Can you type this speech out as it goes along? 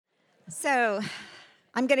So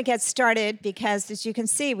I'm going to get started because, as you can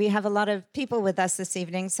see, we have a lot of people with us this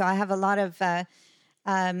evening. So I have a lot of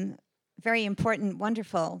very important,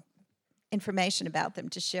 wonderful information about them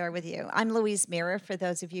to share with you. I'm Louise Mirror, for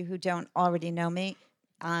those of you who don't already know me.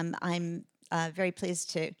 I'm very pleased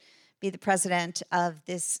to be the president of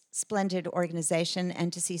this splendid organization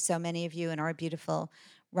and to see so many of you in our beautiful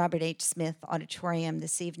Robert H. Smith Auditorium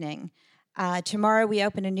this evening. Tomorrow we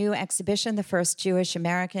open a new exhibition, The First Jewish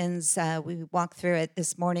Americans. We walked through it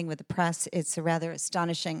this morning with the press. It's a rather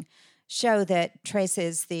astonishing show that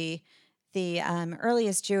traces the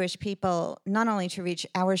earliest Jewish people not only to reach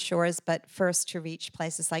our shores, but first to reach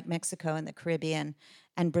places like Mexico and the Caribbean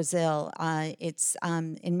and Brazil. It's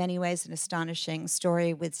in many ways an astonishing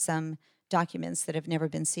story with some documents that have never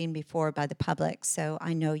been seen before by the public. So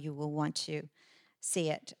I know you will want to see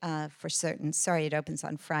it for certain. Sorry, it opens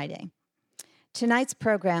on Friday. Tonight's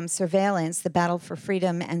program, Surveillance, the Battle for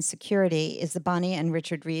Freedom and Security, is the Bonnie and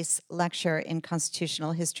Richard Reese Lecture in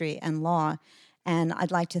Constitutional History and Law. And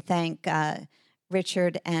I'd like to thank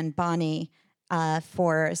Richard and Bonnie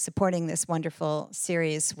for supporting this wonderful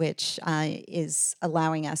series, which is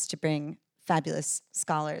allowing us to bring fabulous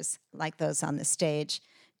scholars like those on the stage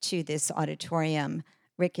to this auditorium.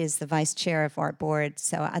 Rick is the vice chair of our board,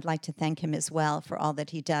 so I'd like to thank him as well for all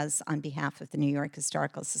that he does on behalf of the New York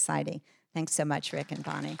Historical Society. Thanks so much, Rick and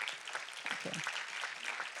Bonnie. Thank you.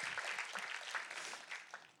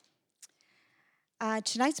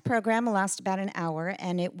 Tonight's program will last about an hour,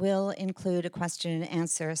 and it will include a question and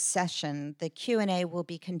answer session. The Q&A will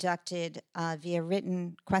be conducted via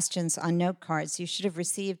written questions on note cards. You should have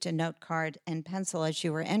received a note card and pencil as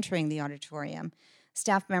you were entering the auditorium.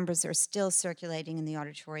 Staff members are still circulating in the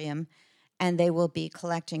auditorium, and they will be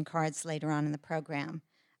collecting cards later on in the program.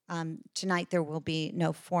 Tonight, there will be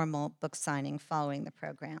no formal book signing following the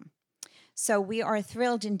program. So we are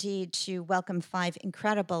thrilled indeed to welcome 5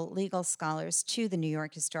 incredible legal scholars to the New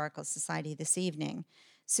York Historical Society this evening.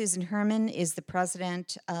 Susan Herman is the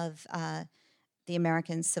president of the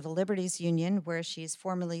American Civil Liberties Union, where she's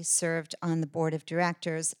formerly served on the board of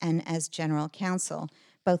directors and as general counsel,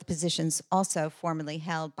 both positions also formerly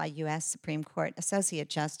held by U.S. Supreme Court Associate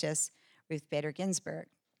Justice Ruth Bader Ginsburg.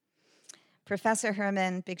 Professor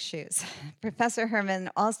Herman, big shoes. Professor Herman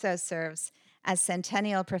also serves as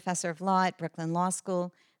Centennial Professor of Law at Brooklyn Law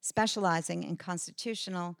School, specializing in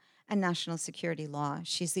constitutional and national security law.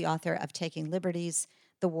 She's the author of Taking Liberties,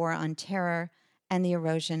 The War on Terror, and the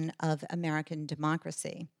Erosion of American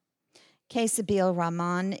Democracy. Kay Sabeel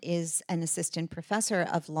Rahman is an assistant professor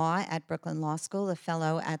of law at Brooklyn Law School, a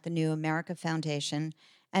fellow at the New America Foundation,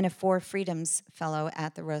 and a Four Freedoms Fellow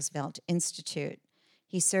at the Roosevelt Institute.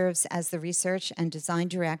 He serves as the research and design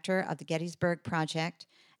director of the Gettysburg Project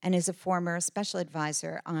and is a former special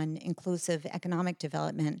advisor on inclusive economic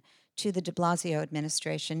development to the de Blasio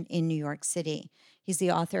administration in New York City. He's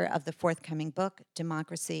the author of the forthcoming book,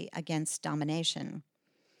 Democracy Against Domination.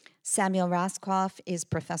 Samuel Raskoff is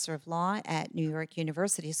professor of law at New York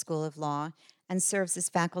University School of Law and serves as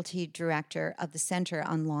faculty director of the Center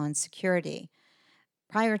on Law and Security.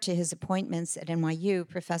 Prior to his appointments at NYU,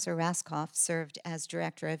 Professor Raskoff served as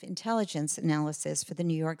Director of Intelligence Analysis for the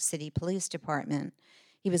New York City Police Department.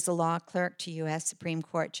 He was the law clerk to U.S. Supreme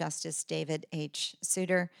Court Justice David H.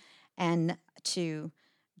 Souter and to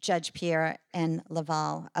Judge Pierre N.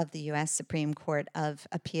 Laval of the U.S. Supreme Court of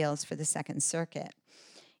Appeals for the Second Circuit.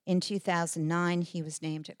 In 2009, he was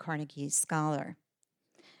named a Carnegie Scholar.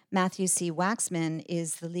 Matthew C. Waxman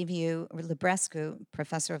is the Liviu Librescu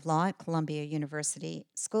Professor of Law at Columbia University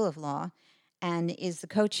School of Law and is the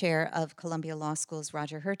co-chair of Columbia Law School's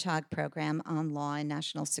Roger Hertog program on law and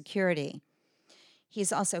national security.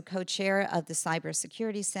 He's also co-chair of the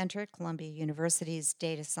Cybersecurity Center at Columbia University's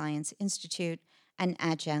Data Science Institute and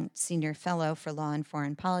adjunct senior fellow for law and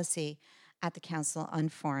foreign policy at the Council on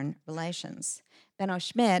Foreign Relations. Benno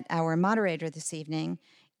Schmidt, our moderator this evening,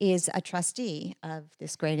 is a trustee of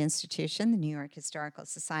this great institution, the New York Historical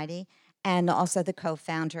Society, and also the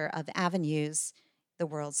co-founder of Avenues, the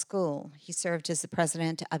World School. He served as the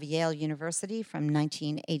president of Yale University from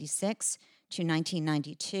 1986 to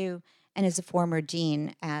 1992 and is a former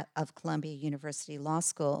dean of Columbia University Law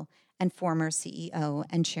School and former CEO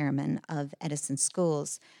and chairman of Edison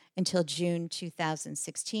Schools. Until June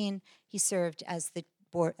 2016, he served as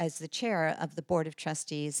the chair of the Board of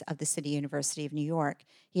Trustees of the City University of New York.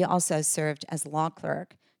 He also served as law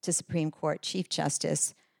clerk to Supreme Court Chief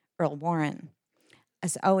Justice Earl Warren.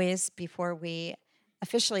 As always, before we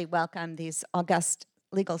officially welcome these august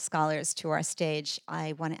legal scholars to our stage,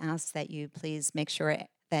 I want to ask that you please make sure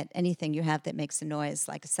that anything you have that makes a noise,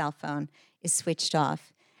 like a cell phone, is switched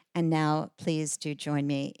off. And now, please do join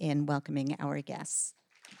me in welcoming our guests.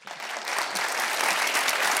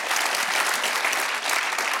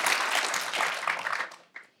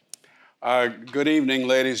 Good evening,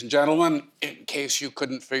 ladies and gentlemen. In case you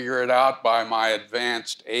couldn't figure it out by my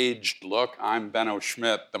advanced aged look, I'm Benno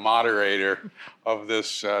Schmidt, the moderator of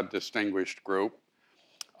this distinguished group.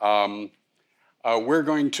 We're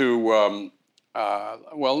going to,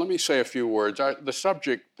 well, let me say a few words. The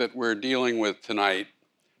subject that we're dealing with tonight,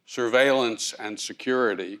 surveillance and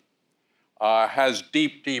security, has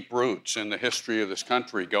deep, deep roots in the history of this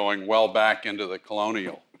country, going well back into the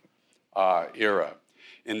colonial era.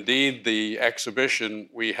 Indeed, the exhibition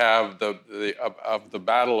we have of the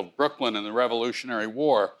Battle of Brooklyn in the Revolutionary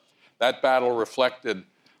War, that battle reflected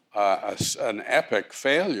an epic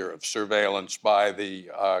failure of surveillance by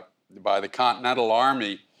the Continental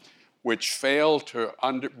Army, which failed to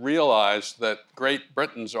realize that Great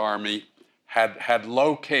Britain's army had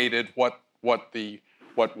located what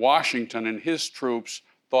Washington and his troops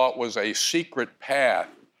thought was a secret path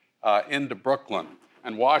into Brooklyn.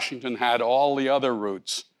 And Washington had all the other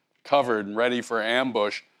routes covered and ready for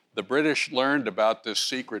ambush. The British learned about this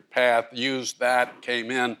secret path, used that, came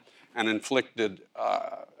in, and inflicted,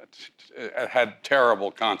 had terrible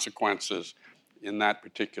consequences in that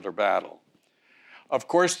particular battle. Of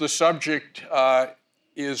course, the subject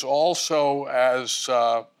is also as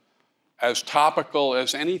topical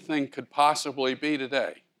as anything could possibly be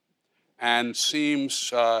today, and seems,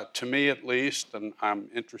 to me at least, and I'm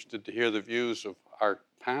interested to hear the views of our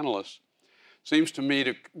panelists, seems to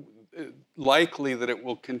me likely that it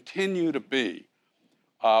will continue to be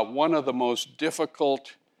one of the most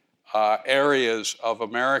difficult areas of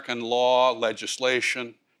American law,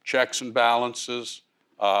 legislation, checks and balances,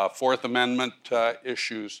 Fourth Amendment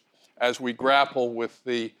issues, as we grapple with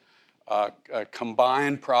the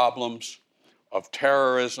combined problems of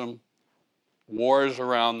terrorism, wars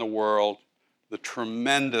around the world, the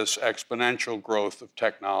tremendous exponential growth of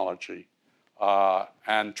technology,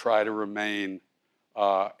 and try to remain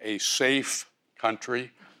a safe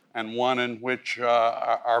country and one in which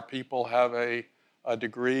our people have a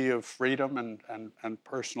degree of freedom and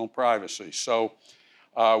personal privacy. So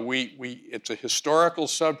it's a historical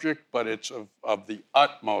subject, but it's of the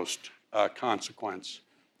utmost consequence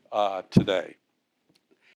today.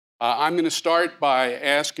 I'm going to start by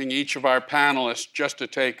asking each of our panelists just to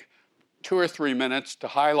take 2 or 3 minutes to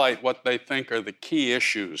highlight what they think are the key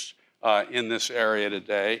issues in this area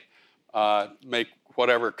today, make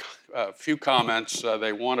whatever few comments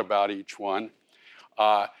they want about each one.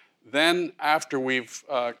 Then, after we've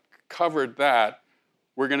covered that,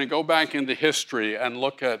 we're going to go back into history and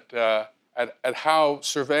look at how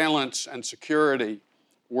surveillance and security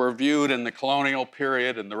were viewed in the colonial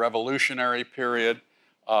period and the revolutionary period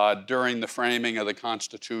during the framing of the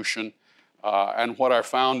Constitution, and what our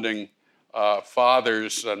founding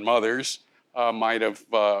fathers and mothers might have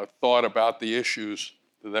thought about the issues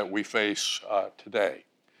that we face today.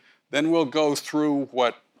 Then we'll go through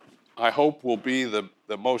what I hope will be the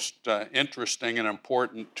most interesting and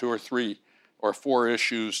important 2 or 3 or 4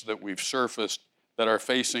 issues that we've surfaced that are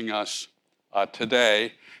facing us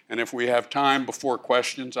today. And if we have time before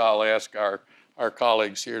questions, I'll ask our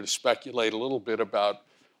colleagues here to speculate a little bit about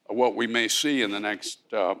what we may see in the next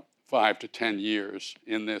 5 to 10 years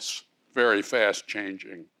in this very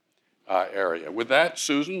fast-changing area. With that,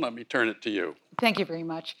 Susan, let me turn it to you. Thank you very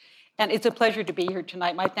much. And it's a pleasure to be here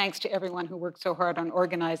tonight. My thanks to everyone who worked so hard on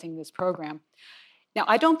organizing this program. Now,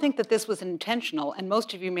 I don't think that this was intentional, and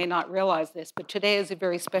most of you may not realize this, but today is a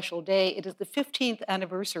very special day. It is the 15th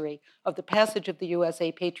anniversary of the passage of the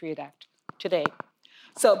USA Patriot Act today.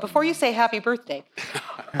 So before you say happy birthday,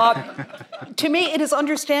 to me, it is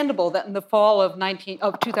understandable that in the fall of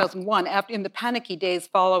 2001, in the panicky days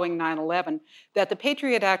following 9/11, that the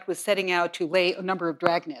Patriot Act was setting out to lay a number of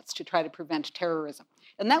dragnets to try to prevent terrorism.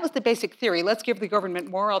 And that was the basic theory. Let's give the government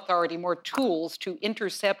more authority, more tools to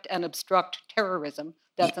intercept and obstruct terrorism.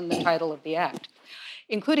 That's in the title of the act,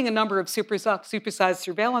 including a number of supersized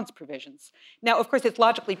surveillance provisions. Now, of course, it's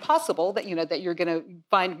logically possible that, that you're going to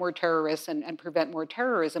find more terrorists and prevent more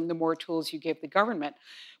terrorism the more tools you give the government.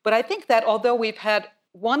 But I think that although we've had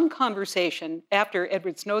one conversation after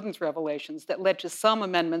Edward Snowden's revelations that led to some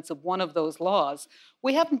amendments of one of those laws,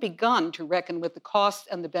 we haven't begun to reckon with the costs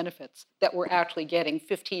and the benefits that we're actually getting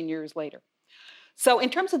 15 years later. So in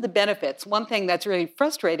terms of the benefits, one thing that's really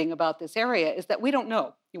frustrating about this area is that we don't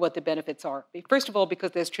know what the benefits are. First of all,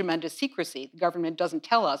 because there's tremendous secrecy. The government doesn't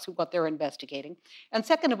tell us what they're investigating. And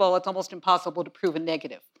second of all, it's almost impossible to prove a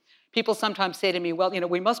negative. People sometimes say to me, well,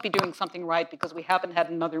 we must be doing something right because we haven't had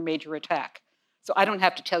another major attack. So I don't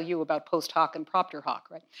have to tell you about post hoc and propter hoc,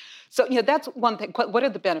 right? So that's one thing. What are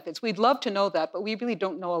the benefits? We'd love to know that, but we really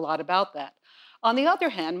don't know a lot about that. On the other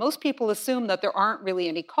hand, most people assume that there aren't really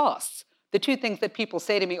any costs. The two things that people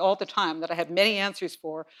say to me all the time that I have many answers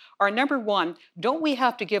for are, number one, don't we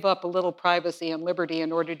have to give up a little privacy and liberty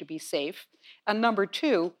in order to be safe? And number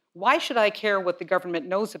two, why should I care what the government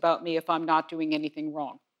knows about me if I'm not doing anything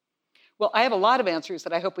wrong? Well, I have a lot of answers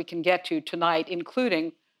that I hope we can get to tonight,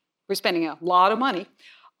 including we're spending a lot of money.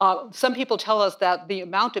 Some people tell us that the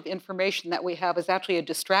amount of information that we have is actually a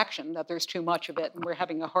distraction, that there's too much of it, and we're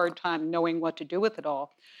having a hard time knowing what to do with it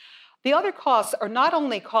all. The other costs are not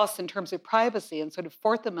only costs in terms of privacy and sort of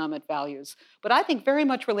Fourth Amendment values, but I think very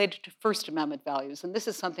much related to First Amendment values. And this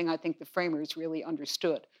is something I think the framers really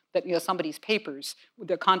understood, that somebody's papers,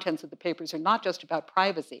 the contents of the papers are not just about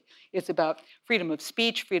privacy. It's about freedom of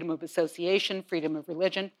speech, freedom of association, freedom of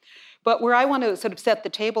religion. But where I want to sort of set the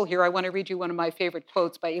table here, I want to read you one of my favorite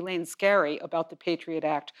quotes by Elaine Scarry about the Patriot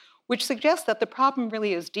Act, which suggests that the problem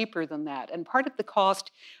really is deeper than that. And part of the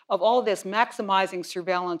cost of all this maximizing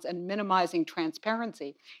surveillance and minimizing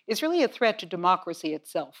transparency is really a threat to democracy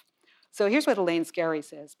itself. So here's what Elaine Scarry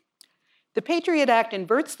says. The Patriot Act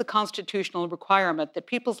inverts the constitutional requirement that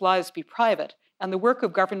people's lives be private and the work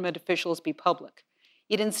of government officials be public.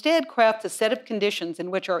 It instead crafts a set of conditions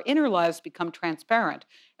in which our inner lives become transparent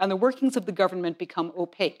and the workings of the government become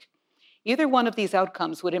opaque. Either one of these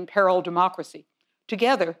outcomes would imperil democracy.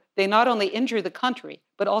 Together, they not only injure the country,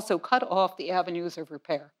 but also cut off the avenues of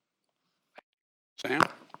repair. Sam?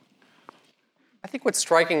 I think what's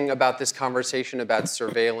striking about this conversation about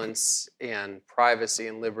surveillance and privacy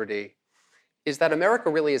and liberty is that America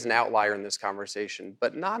really is an outlier in this conversation,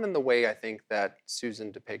 but not in the way I think that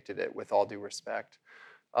Susan depicted it, with all due respect.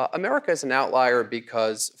 America is an outlier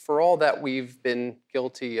because for all that we've been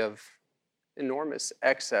guilty of enormous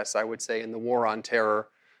excess, I would say, in the war on terror,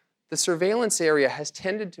 the surveillance area has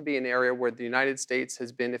tended to be an area where the United States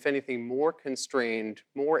has been, if anything, more constrained,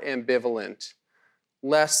 more ambivalent,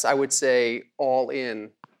 less, I would say, all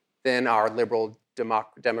in than our liberal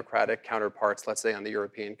democratic counterparts, let's say, on the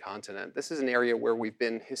European continent. This is an area where we've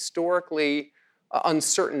been historically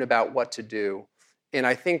uncertain about what to do. And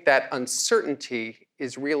I think that uncertainty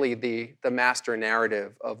is really the master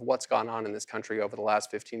narrative of what's gone on in this country over the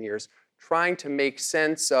last 15 years, trying to make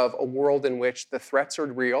sense of a world in which the threats are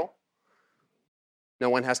real. No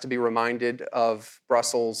one has to be reminded of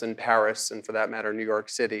Brussels and Paris, and for that matter, New York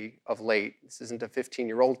City of late. This isn't a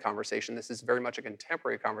 15-year-old conversation. This is very much a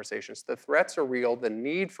contemporary conversation. So the threats are real. The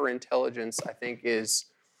need for intelligence, I think, is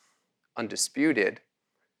undisputed.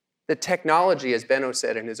 The technology, as Benno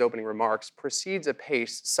said in his opening remarks, proceeds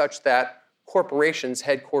apace such that corporations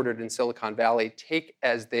headquartered in Silicon Valley take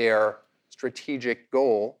as their strategic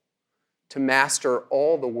goal to master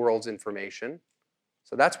all the world's information.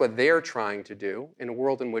 So that's what they're trying to do in a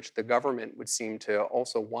world in which the government would seem to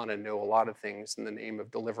also want to know a lot of things in the name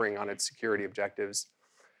of delivering on its security objectives.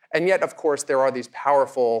 And yet, of course, there are these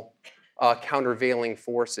powerful countervailing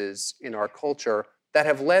forces in our culture that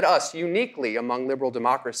have led us uniquely among liberal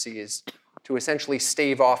democracies to essentially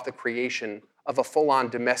stave off the creation of a full-on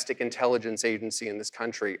domestic intelligence agency in this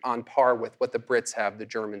country on par with what the Brits have, the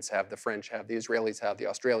Germans have, the French have, the Israelis have, the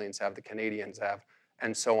Australians have, the Canadians have,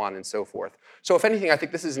 and so on and so forth. So if anything, I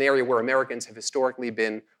think this is an area where Americans have historically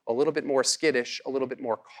been a little bit more skittish, a little bit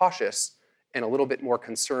more cautious, and a little bit more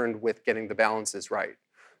concerned with getting the balances right.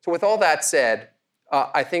 So with all that said,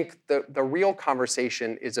 I think the real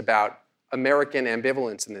conversation is about American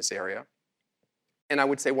ambivalence in this area. And I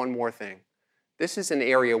would say one more thing. This is an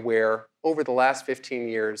area where, over the last 15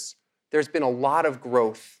 years, there's been a lot of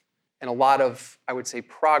growth and a lot of, I would say,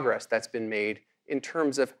 progress that's been made in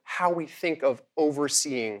terms of how we think of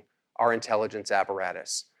overseeing our intelligence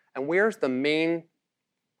apparatus. And where's the main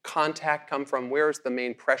contact come from? Where's the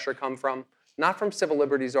main pressure come from? Not from civil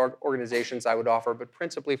liberties organizations, I would offer, but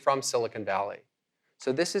principally from Silicon Valley.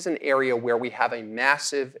 So this is an area where we have a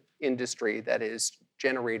massive industry that is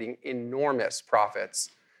generating enormous profits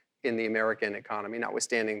in the American economy,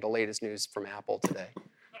 notwithstanding the latest news from Apple today.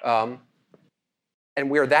 And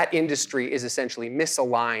where that industry is essentially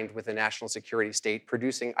misaligned with the national security state,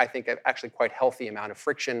 producing, I think, actually quite healthy amount of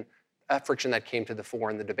friction, friction that came to the fore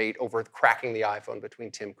in the debate over cracking the iPhone between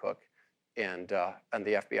Tim Cook and the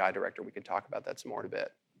FBI director. We can talk about that some more in a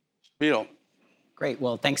bit. Bill. Great.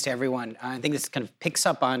 Well, thanks to everyone. I think this kind of picks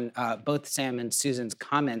up on both Sam and Susan's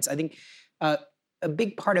comments. I think a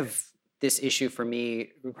big part of this issue for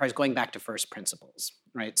me requires going back to first principles,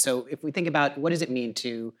 right? So if we think about what does it mean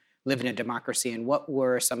to live in a democracy and what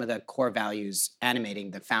were some of the core values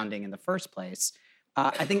animating the founding in the first place,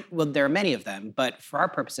 I think, well, there are many of them, but for our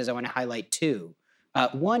purposes, I want to highlight two.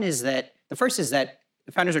 One is that, the first is that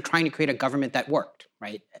the founders are trying to create a government that worked,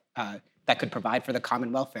 right? That could provide for the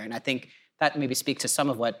common welfare. And I think that maybe speaks to some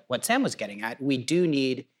of what Sam was getting at. We do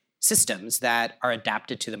need systems that are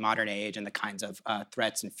adapted to the modern age and the kinds of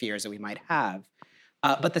threats and fears that we might have.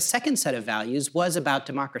 But the second set of values was about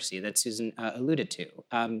democracy that Susan alluded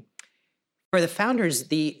to. For the founders,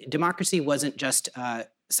 the democracy wasn't just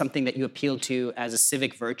something that you appealed to as a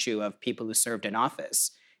civic virtue of people who served in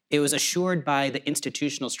office. It was assured by the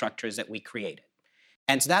institutional structures that we created.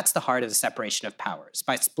 And so that's the heart of the separation of powers.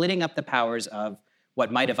 By splitting up the powers of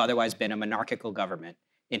what might have otherwise been a monarchical government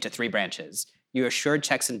into three branches, you assured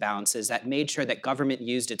checks and balances that made sure that government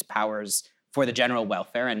used its powers for the general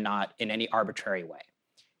welfare and not in any arbitrary way.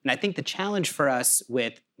 And I think the challenge for us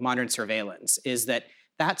with modern surveillance is that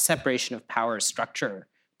that separation of powers structure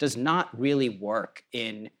does not really work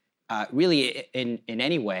in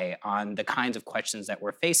any way on the kinds of questions that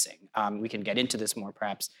we're facing. We can get into this more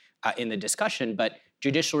perhaps in the discussion, but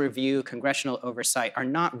judicial review, congressional oversight are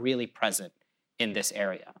not really present in this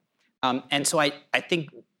area. And so I think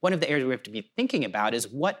one of the areas we have to be thinking about is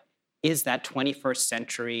what is that 21st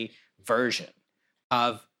century version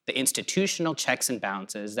of the institutional checks and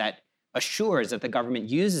balances that assures that the government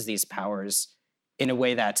uses these powers in a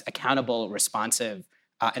way that's accountable, responsive,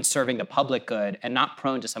 and serving the public good, and not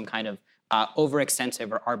prone to some kind of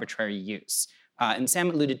overextensive or arbitrary use. And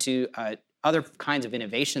Sam alluded to other kinds of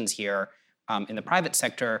innovations here in the private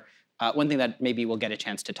sector. One thing that maybe we'll get a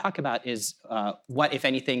chance to talk about is what, if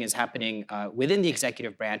anything, is happening within the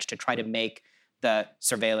executive branch to try to make the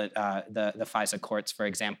surveillance, the FISA courts, for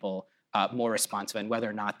example, more responsive, and whether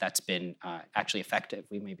or not that's been actually effective.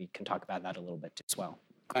 We maybe can talk about that a little bit as well.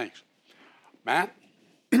 Thanks. Matt?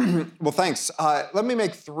 Well, thanks. Let me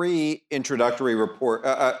make three introductory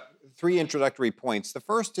points. The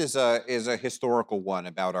first is a historical one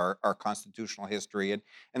about our constitutional history,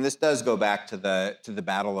 and this does go back to the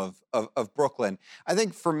Battle of Brooklyn. I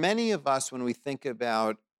think for many of us, when we think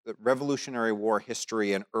about the Revolutionary War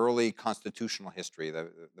history and early constitutional history, the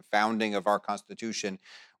founding of our Constitution,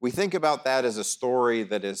 we think about that as a story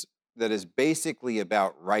that is basically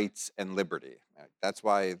about rights and liberty. That's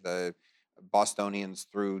why the Bostonians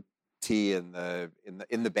threw tea in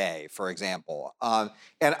the bay, for example,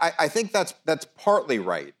 and I think that's partly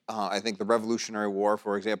right. I think the Revolutionary War,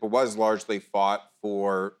 for example, was largely fought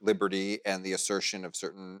for liberty and the assertion of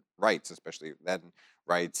certain rights, especially then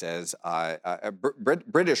rights as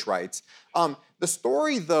British rights. The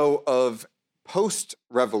story, though, of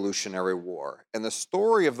post-Revolutionary War and the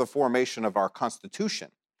story of the formation of our Constitution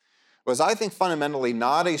was, I think, fundamentally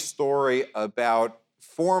not a story about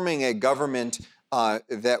forming a government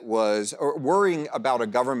that was, or worrying about a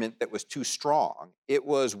government that was too strong. It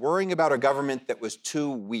was worrying about a government that was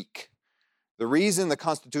too weak. The reason the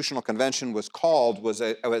Constitutional Convention was called was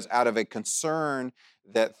out of a concern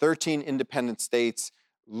that 13 independent states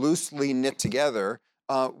loosely knit together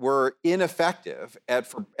were ineffective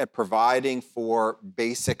at providing for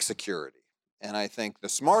basic security. And I think the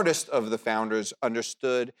smartest of the founders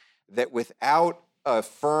understood that without a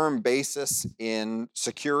firm basis in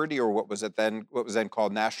security, or what was then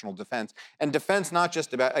called national defense, and defense not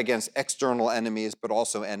just against external enemies, but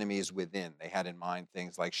also enemies within. They had in mind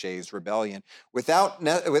things like Shays' Rebellion. Without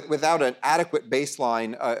an adequate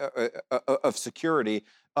baseline of security,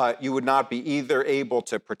 you would not be either able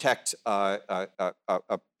to protect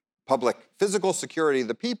public physical security of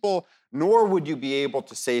the people, nor would you be able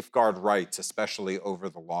to safeguard rights, especially over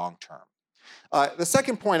the long term. The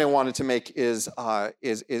second point I wanted to make is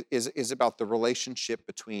about the relationship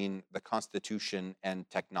between the Constitution and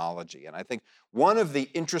technology. And I think one of the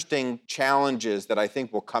interesting challenges that I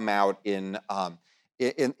think will come out in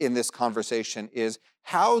this conversation is,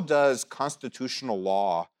 how does constitutional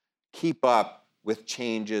law keep up with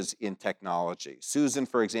changes in technology? Susan,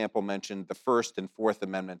 for example, mentioned the First and Fourth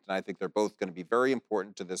Amendment, and I think they're both going to be very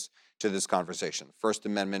important to this conversation. First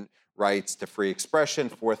Amendment rights to free expression,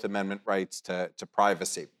 Fourth Amendment rights to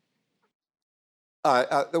privacy.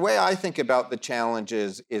 The way I think about the challenge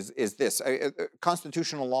is this.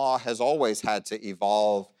 Constitutional law has always had to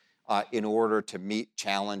evolve in order to meet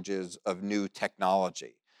challenges of new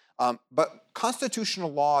technology. But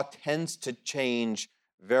constitutional law tends to change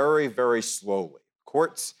very, very slowly.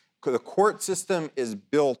 The court system is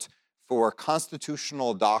built for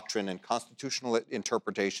constitutional doctrine and constitutional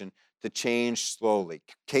interpretation to change slowly.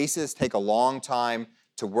 Cases take a long time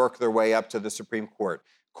to work their way up to the Supreme Court.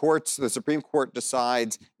 The Supreme Court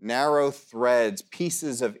decides narrow threads,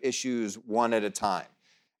 pieces of issues one at a time.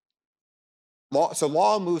 So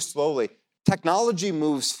law moves slowly. technology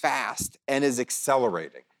moves fast and is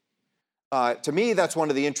accelerating. To me, that's one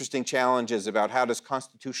of the interesting challenges about how does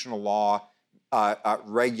constitutional law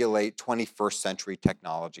regulate 21st century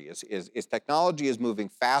technology. Is technology is moving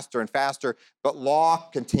faster and faster, but law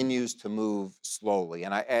continues to move slowly.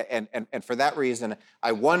 And for that reason,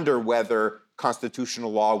 I wonder whether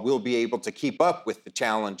constitutional law will be able to keep up with the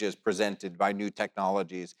challenges presented by new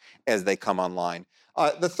technologies as they come online.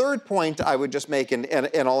 The third point I would just make, and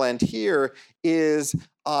I'll end here, is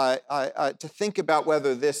to think about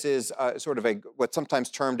whether this is sort of what's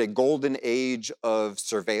sometimes termed a golden age of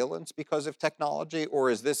surveillance because of technology,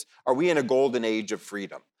 or are we in a golden age of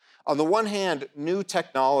freedom? On the one hand, new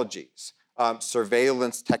technologies,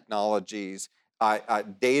 surveillance technologies,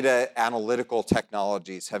 data analytical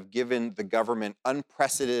technologies have given the government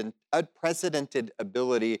unprecedented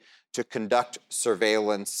ability to conduct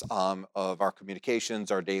surveillance of our communications,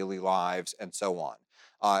 our daily lives, and so on.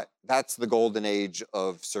 That's the golden age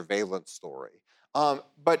of surveillance story.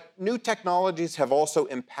 But new technologies have also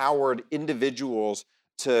empowered individuals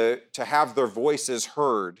to have their voices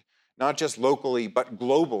heard, not just locally, but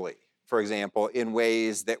globally, for example, in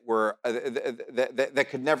ways that that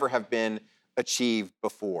could never have been achieved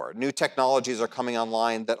before. New technologies are coming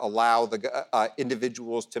online that allow the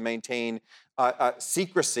individuals to maintain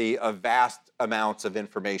secrecy of vast amounts of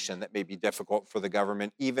information that may be difficult for the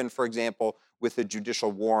government, even, for example, with a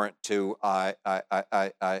judicial warrant to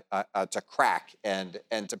crack and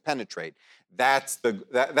to penetrate. That's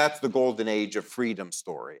the golden age of freedom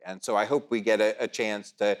story. And so I hope we get a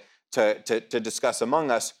chance to discuss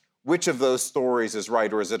among us which of those stories is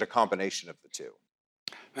right, or is it a combination of the two?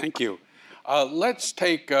 Thank you. Let's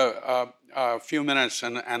take a few minutes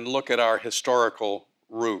and look at our historical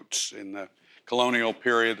roots in the colonial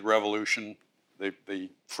period, the Revolution, the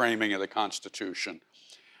framing of the Constitution,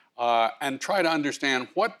 and try to understand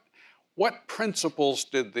what principles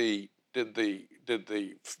did the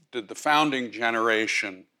founding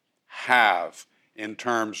generation have in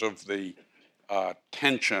terms of the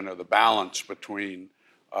tension or the balance between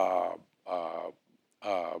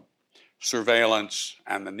surveillance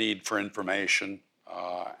and the need for information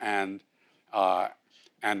and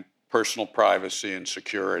personal privacy and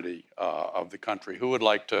security of the country. Who would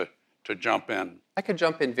like to jump in? I could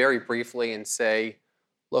jump in very briefly and say,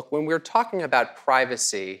 look, when we're talking about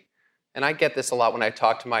privacy, and I get this a lot when I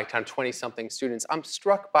talk to my 20-something students, I'm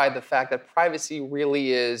struck by the fact that privacy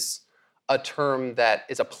really is a term that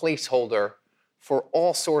is a placeholder for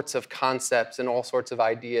all sorts of concepts and all sorts of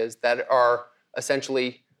ideas that are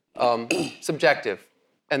essentially subjective,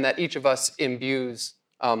 and that each of us imbues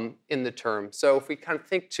in the term. So if we kind of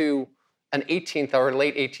think to an 18th or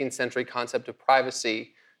late 18th century concept of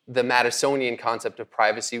privacy, the Madisonian concept of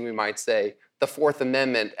privacy, we might say, the Fourth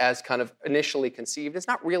Amendment as kind of initially conceived, it's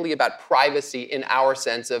not really about privacy in our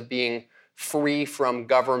sense of being free from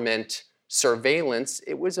government surveillance.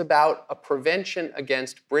 It was about a prevention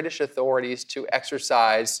against British authorities to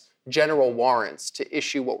exercise general warrants, to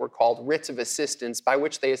issue what were called writs of assistance, by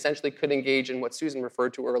which they essentially could engage in what Susan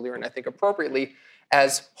referred to earlier, and I think appropriately,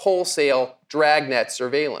 as wholesale dragnet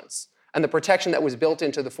surveillance. And the protection that was built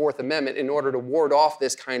into the Fourth Amendment in order to ward off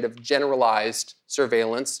this kind of generalized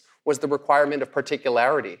surveillance was the requirement of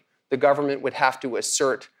particularity. The government would have to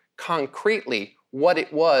assert concretely what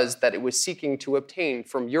it was that it was seeking to obtain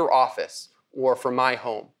from your office or from my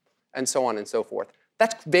home, and so on and so forth.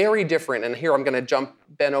 That's very different, and here I'm going to jump,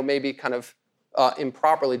 Benno, maybe kind of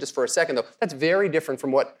improperly just for a second, though. That's very different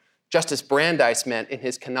from what Justice Brandeis meant in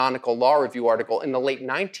his Canonical Law Review article in the late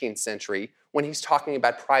 19th century when he's talking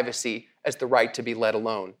about privacy as the right to be let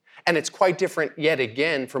alone. And it's quite different yet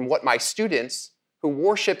again from what my students who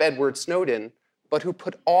worship Edward Snowden, but who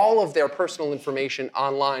put all of their personal information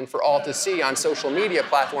online for all to see on social media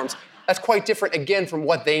platforms, that's quite different, again, from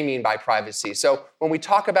what they mean by privacy. So when we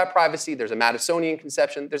talk about privacy, there's a Madisonian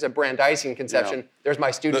conception, there's a Brandeisian conception, there's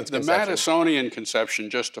my students' conception. The Madisonian conception,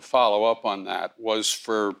 just to follow up on that, was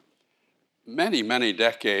for many, many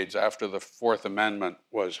decades after the Fourth Amendment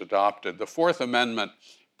was adopted. The Fourth Amendment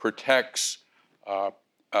protects,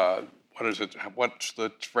 what is it? What's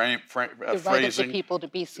the right phrasing? of the people to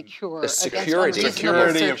be secure. The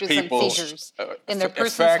security of people's in their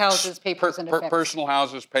personal houses, papers, and effects. Personal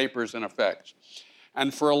houses, papers, and effects.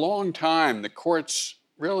 And for a long time, the courts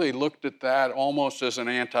really looked at that almost as an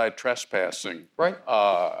anti-trespassing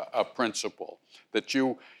principle, that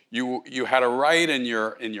you had a right in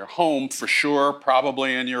your home for sure,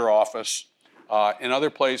 probably in your office. In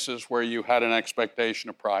other places where you had an expectation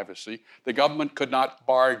of privacy, the government could not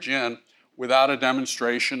barge in without a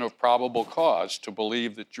demonstration of probable cause to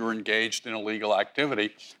believe that you're engaged in illegal activity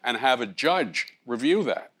and have a judge review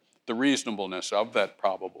that. the reasonableness of that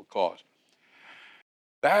probable cause.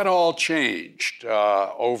 That all changed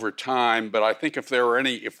over time, but I think if there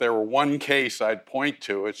were one case I'd point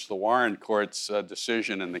to, it's the Warren Court's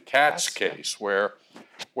decision in the Katz case, where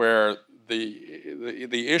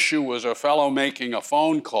the issue was a fellow making a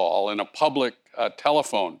phone call in a public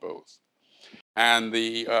telephone booth, and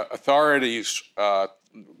the authorities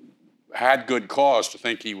had good cause to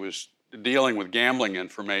think he was dealing with gambling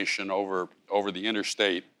information over the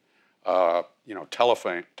interstate,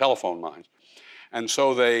 telephone lines. And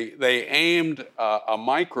so they aimed a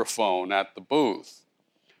microphone at the booth,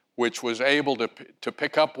 which was able to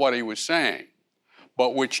pick up what he was saying,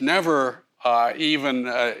 but which never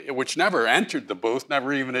entered the booth,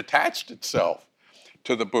 never even attached itself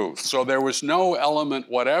to the booth. So there was no element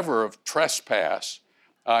whatever of trespass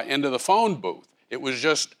into the phone booth. It was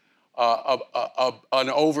just an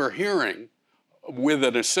overhearing with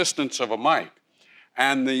an assistance of a mic.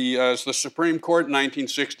 And the Supreme Court in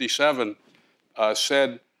 1967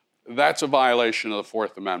 said that's a violation of the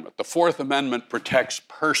Fourth Amendment. The Fourth Amendment protects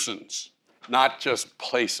persons, not just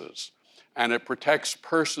places. And it protects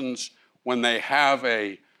persons when they have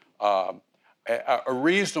a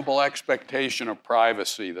reasonable expectation of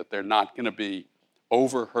privacy, that they're not going to be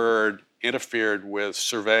overheard, interfered with,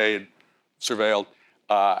 surveilled.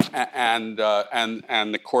 And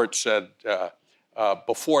the court said,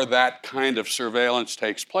 before that kind of surveillance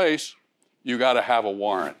takes place, you got to have a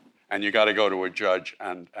warrant, and you got to go to a judge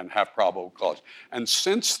and have probable cause. And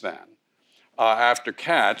since then, after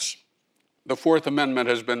Katz, the Fourth Amendment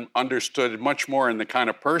has been understood much more in the kind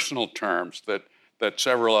of personal terms that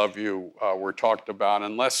several of you were talked about,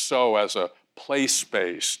 and less so as a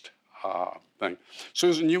place-based thing.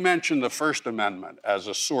 Susan, you mentioned the First Amendment as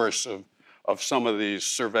a source of some of these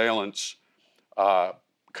surveillance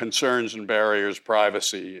concerns and barriers,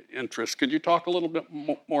 privacy interests. Could you talk a little bit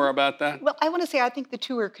more about that? Well, I want to say I think the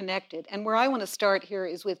two are connected. And where I want to start here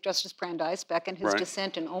is with Justice Brandeis back in his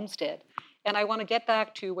dissent in Olmsted. And I want to get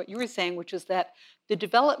back to what you were saying, which is that the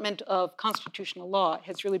development of constitutional law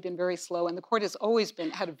has really been very slow. And the court has always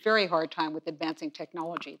had a very hard time with advancing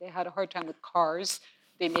technology. They had a hard time with cars.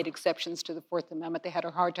 They made exceptions to the Fourth Amendment. They had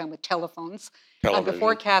a hard time with telephones.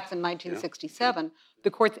 Before Katz in 1967, the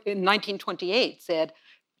court in 1928 said,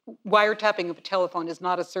 wiretapping of a telephone is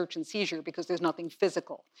not a search and seizure because there's nothing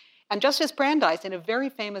physical. And Justice Brandeis, in a very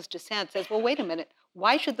famous dissent, says, well, wait a minute,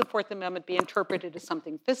 why should the Fourth Amendment be interpreted as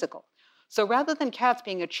something physical? So rather than Katz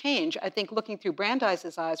being a change, I think looking through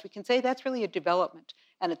Brandeis's eyes, we can say that's really a development,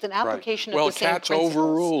 and it's an application of the same principles. Well, Katz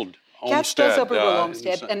overruled Olmsted. Katz does overrule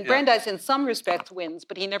Olmsted, and Brandeis in some respects wins,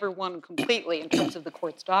 but he never won completely in terms of the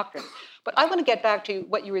court's doctrine. But I want to get back to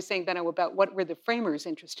what you were saying, Benno, about what were the framers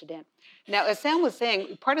interested in. Now, as Sam was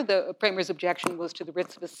saying, part of the framers' objection was to the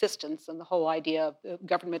writs of assistance and the whole idea of the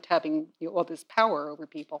government having all this power over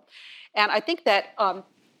people. And I think that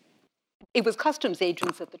it was customs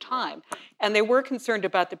agents at the time, and they were concerned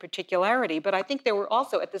about the particularity, but I think they were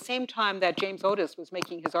also, at the same time that James Otis was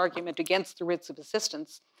making his argument against the writs of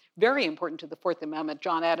assistance, very important to the Fourth Amendment.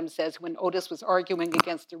 John Adams says when Otis was arguing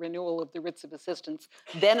against the renewal of the writs of assistance,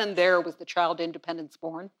 then and there was the child independence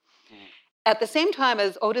born. At the same time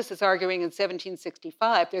as Otis is arguing in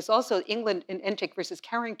 1765, there's also England in Entick versus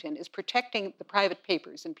Carrington is protecting the private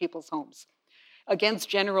papers in people's homes against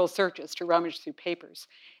general searches to rummage through papers.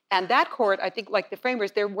 And that court, I think, like the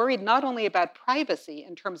framers, they're worried not only about privacy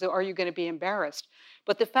in terms of are you going to be embarrassed,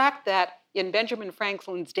 but the fact that in Benjamin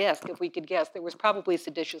Franklin's desk, if we could guess, there was probably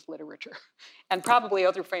seditious literature. And probably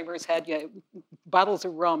other framers had bottles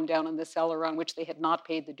of rum down in the cellar on which they had not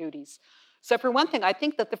paid the duties. So for one thing, I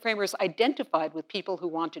think that the framers identified with people who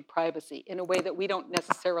wanted privacy in a way that we don't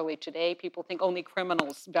necessarily today. People think only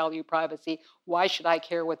criminals value privacy. Why should I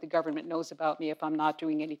care what the government knows about me if I'm not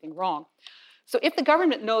doing anything wrong? So if the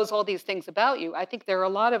government knows all these things about you, I think there are a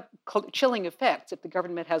lot of chilling effects if the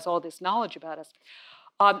government has all this knowledge about us.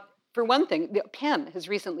 For one thing, PEN has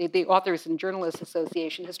recently, the Authors and Journalists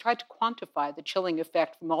Association, has tried to quantify the chilling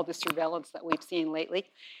effect from all the surveillance that we've seen lately.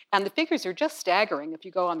 And the figures are just staggering. If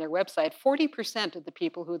you go on their website, 40% of the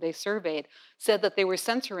people who they surveyed said that they were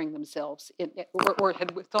censoring themselves or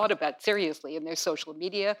had thought about seriously in their social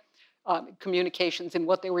media, communications, and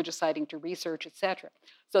what they were deciding to research, et cetera.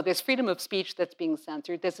 So there's freedom of speech that's being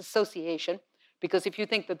censored. There's association. Because if you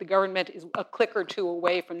think that the government is a click or two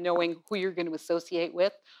away from knowing who you're going to associate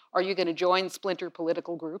with, are you going to join splinter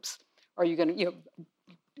political groups? Are you going to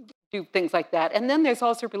do things like that? And then there's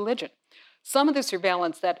also religion. Some of the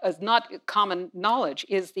surveillance that is not common knowledge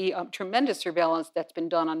is the tremendous surveillance that's been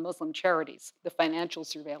done on Muslim charities, the financial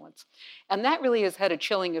surveillance. And that really has had a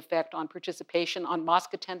chilling effect on participation, on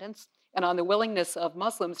mosque attendance, and on the willingness of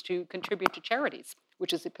Muslims to contribute to charities,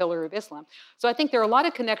 which is a pillar of Islam. So I think there are a lot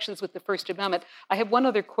of connections with the First Amendment. I have one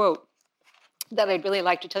other quote that I'd really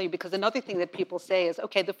like to tell you, because another thing that people say is,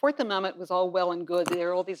 okay, the Fourth Amendment was all well and good. There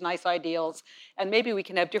are all these nice ideals, and maybe we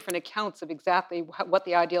can have different accounts of exactly what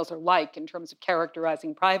the ideals are like in terms of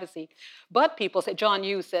characterizing privacy. But people say, John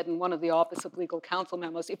Yoo said in one of the Office of Legal Counsel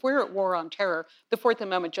memos, if we're at war on terror, the Fourth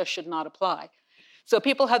Amendment just should not apply. So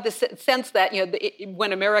people have this sense that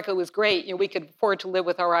when America was great, we could afford to live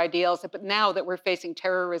with our ideals. But now that we're facing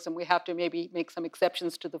terrorism, we have to maybe make some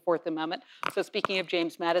exceptions to the Fourth Amendment. So speaking of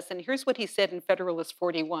James Madison, here's what he said in Federalist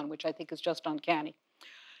 41, which I think is just uncanny.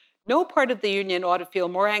 No part of the Union ought to feel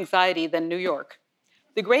more anxiety than New York.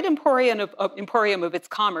 The great emporium of its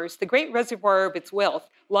commerce, the great reservoir of its wealth,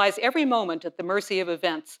 lies every moment at the mercy of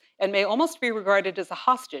events and may almost be regarded as a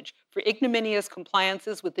hostage for ignominious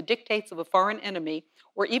compliances with the dictates of a foreign enemy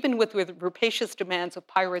or even with rapacious demands of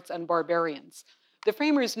pirates and barbarians. The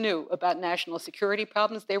framers knew about national security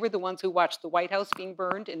problems. They were the ones who watched the White House being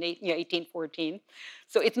burned in 1814.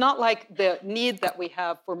 So it's not like the need that we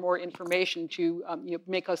have for more information to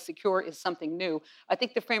make us secure is something new. I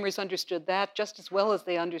think the framers understood that just as well as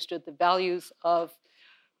they understood the values of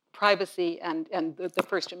privacy and the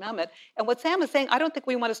First Amendment. And what Sam is saying, I don't think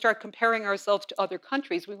we want to start comparing ourselves to other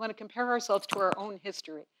countries. We want to compare ourselves to our own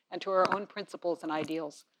history and to our own principles and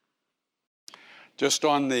ideals. Just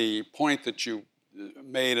on the point that you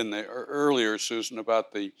made in the earlier, Susan,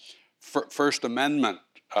 about the First Amendment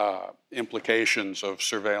implications of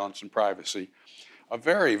surveillance and privacy, a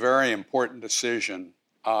very, very important decision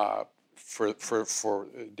for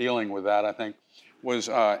dealing with that, I think, was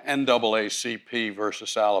NAACP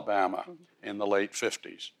versus Alabama in the late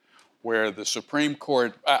 50s, where the Supreme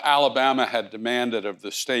Court, Alabama had demanded of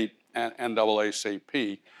the state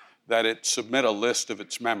NAACP that it submit a list of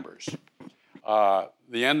its members.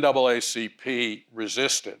 The NAACP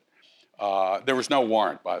resisted. There was no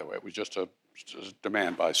warrant, by the way. It was just a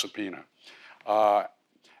demand by subpoena.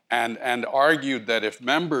 And argued that if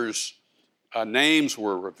members' names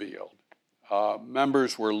were revealed,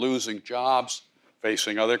 members were losing jobs,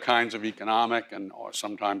 facing other kinds of economic and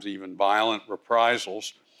sometimes even violent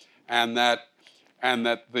reprisals, and that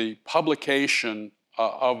the publication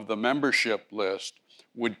of the membership list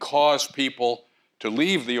would cause people to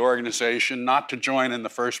leave the organization, not to join in the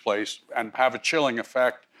first place, and have a chilling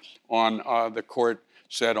effect on, the court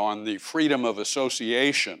said, on the freedom of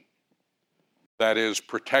association that is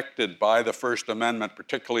protected by the First Amendment,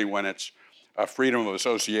 particularly when it's freedom of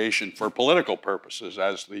association for political purposes,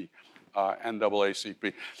 as the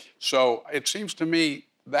NAACP. So it seems to me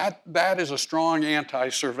that that is a strong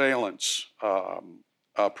anti-surveillance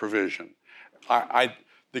provision.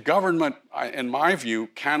 The government, in my view,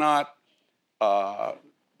 cannot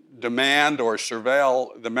demand or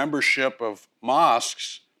surveil the membership of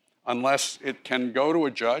mosques unless it can go to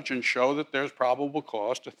a judge and show that there's probable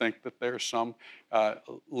cause to think that there's some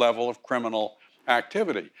level of criminal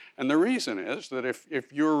activity. And the reason is that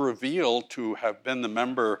if you're revealed to have been the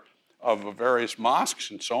member of various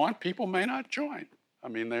mosques and so on, people may not join. I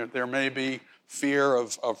mean, there may be fear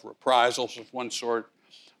of reprisals of one sort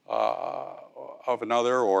of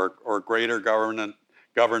another, or greater government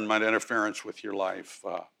interference with your life,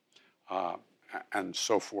 and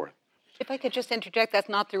so forth. If I could just interject, that's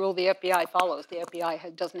not the rule the FBI follows. The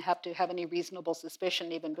FBI doesn't have to have any reasonable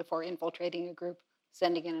suspicion even before infiltrating a group,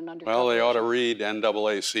 sending in an undercover. Well, they ought to read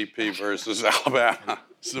NAACP versus Alabama.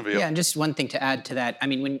 Seville. Yeah, and just one thing to add to that. I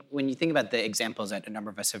mean, when you think about the examples that a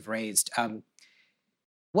number of us have raised,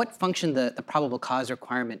 what function the probable cause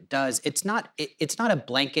requirement does, it's not a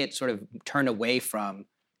blanket sort of turn away from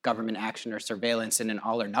government action or surveillance in an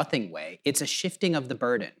all or nothing way. It's a shifting of the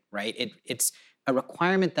burden, right? It's a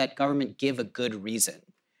requirement that government give a good reason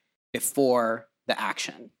before the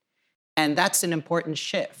action. And that's an important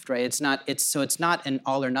shift, right? It's not an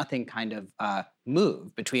all or nothing kind of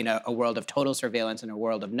move between a world of total surveillance and a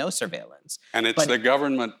world of no surveillance. And it's the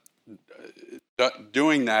government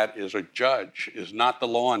doing that as a judge, is not the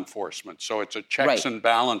law enforcement. So it's a checks and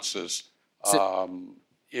balances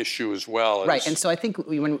issue as well. Right, and so I think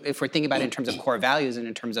if we're thinking about it in terms of core values and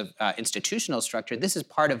in terms of institutional structure, this is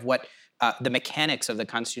part of what the mechanics of the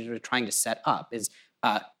Constitution are trying to set up, is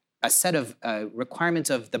a set of requirements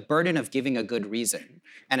of the burden of giving a good reason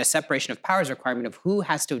and a separation of powers requirement of who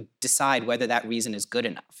has to decide whether that reason is good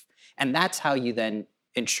enough. And that's how you then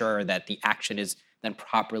ensure that the action is then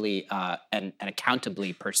properly and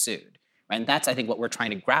accountably pursued. And that's, I think, what we're trying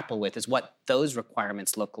to grapple with, is what those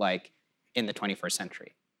requirements look like in the 21st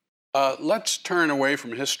century. Let's turn away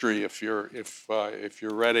from history if you're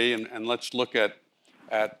ready, and let's look at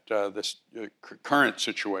this current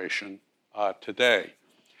situation today.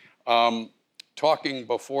 Talking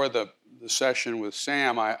before the session with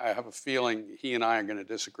Sam, I have a feeling he and I are going to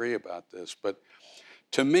disagree about this, but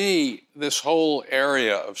to me, this whole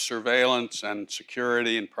area of surveillance and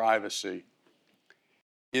security and privacy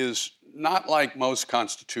is not like most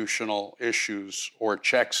constitutional issues or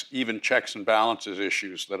even checks and balances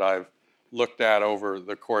issues that I've looked at over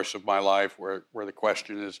the course of my life, where the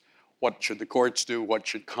question is, what should the courts do? What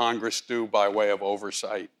should Congress do by way of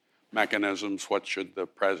oversight mechanisms? What should the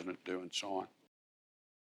president do, and so on?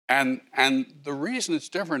 And the reason it's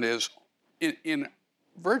different is in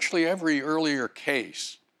virtually every earlier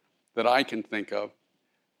case that I can think of,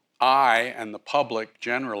 I and the public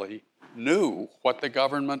generally knew what the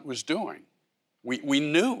government was doing. We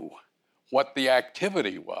knew what the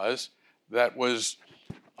activity was that was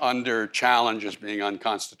under challenge as being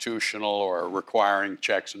unconstitutional or requiring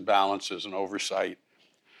checks and balances and oversight.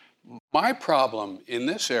 My problem in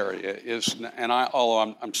this area is, and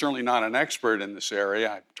although I'm certainly not an expert in this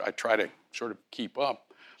area, I try to sort of keep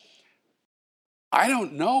up, I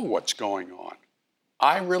don't know what's going on.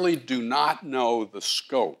 I really do not know the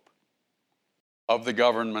scope of the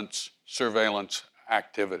government's surveillance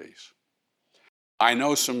activities. I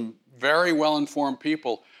know some very well-informed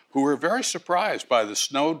people who were very surprised by the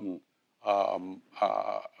Snowden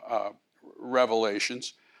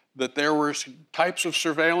revelations, that there were types of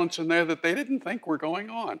surveillance in there that they didn't think were going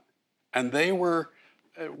on. And they were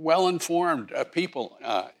well-informed people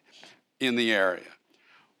in the area.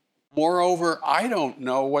 Moreover, I don't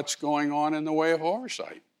know what's going on in the way of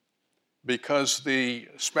oversight, because the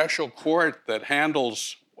special court that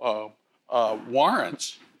handles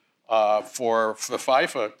warrants for the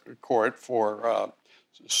FIFA court for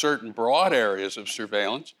certain broad areas of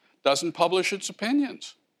surveillance doesn't publish its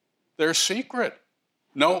opinions. They're secret.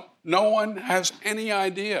 No one has any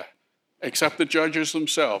idea, except the judges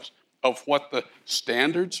themselves, of what the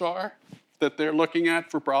standards are that they're looking at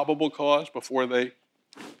for probable cause before they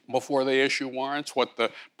issue warrants, what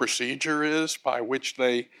the procedure is by which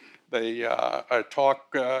they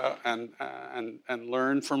talk and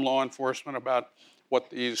learn from law enforcement about what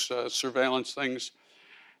these surveillance things.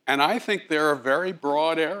 And I think there are very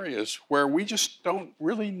broad areas where we just don't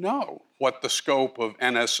really know what the scope of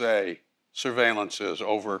NSA surveillance is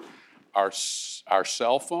over our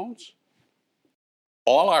cell phones,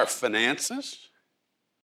 all our finances.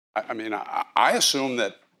 I mean, I assume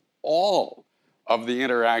that all of the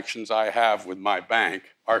interactions I have with my bank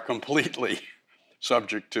are completely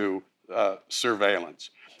subject to surveillance,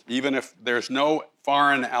 even if there's no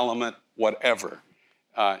foreign element whatever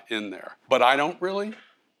in there. But I don't really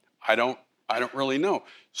know.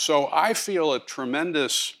 So I feel a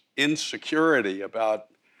tremendous insecurity about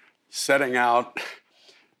setting out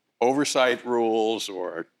oversight rules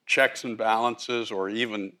or checks and balances or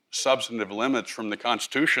even substantive limits from the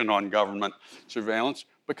Constitution on government surveillance,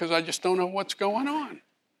 because I just don't know what's going on.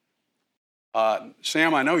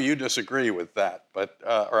 Sam, I know you disagree with that, but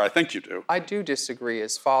or I think you do. I do disagree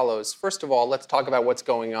as follows. First of all, let's talk about what's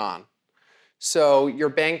going on. So your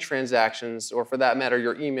bank transactions, or for that matter,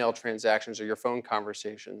 your email transactions or your phone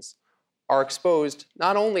conversations, are exposed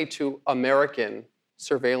not only to American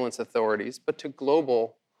surveillance authorities, but to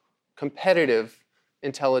global competitive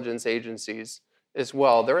intelligence agencies as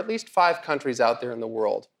well. There are at least 5 countries out there in the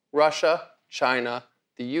world: Russia, China,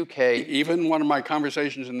 the UK. Even one of my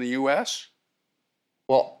conversations in the US?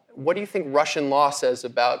 Well, what do you think Russian law says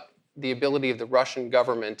about the ability of the Russian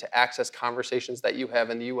government to access conversations that you have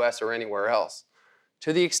in the US or anywhere else?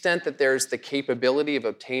 To the extent that there's the capability of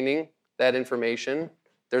obtaining that information,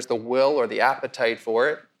 there's the will or the appetite for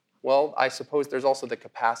it, well, I suppose there's also the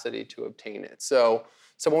capacity to obtain it. So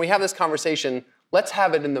when we have this conversation, let's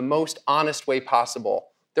have it in the most honest way possible.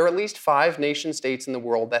 There are at least 5 nation states in the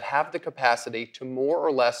world that have the capacity to more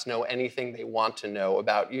or less know anything they want to know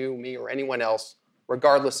about you, me, or anyone else,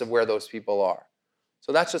 regardless of where those people are.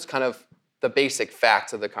 So that's just kind of the basic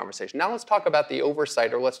facts of the conversation. Now let's talk about the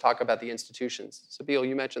oversight, or let's talk about the institutions. Sabeel,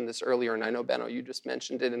 you mentioned this earlier, and I know, Benno, you just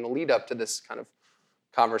mentioned it in the lead up to this kind of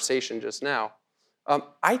conversation just now.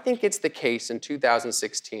 I think it's the case in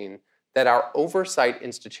 2016 that our oversight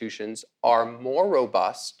institutions are more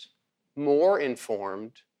robust, more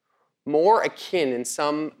informed, more akin in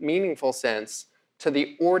some meaningful sense to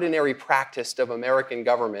the ordinary practice of American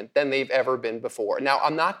government than they've ever been before. Now,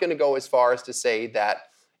 I'm not going to go as far as to say that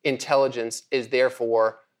intelligence is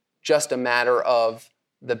therefore just a matter of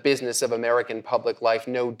the business of American public life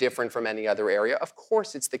no different from any other area? Of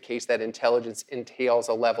course it's the case that intelligence entails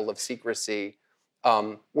a level of secrecy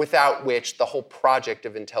without which the whole project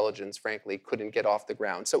of intelligence, frankly, couldn't get off the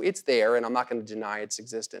ground. So it's there, and I'm not going to deny its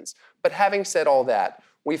existence. But having said all that,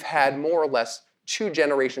 we've had more or less 2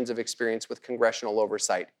 generations of experience with congressional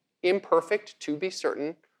oversight. Imperfect, to be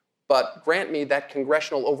certain, but grant me that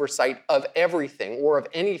congressional oversight of everything or of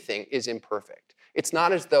anything is imperfect. It's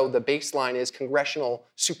not as though the baseline is congressional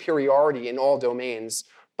superiority in all domains,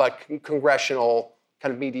 but congressional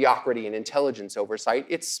kind of mediocrity in intelligence oversight.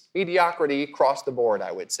 It's mediocrity across the board,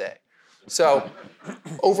 I would say. So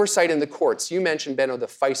oversight in the courts. You mentioned, Benno, the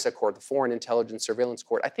FISA court, the Foreign Intelligence Surveillance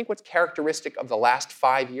Court. I think what's characteristic of the last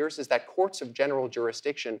 5 years is that courts of general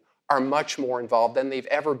jurisdiction are much more involved than they've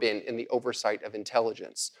ever been in the oversight of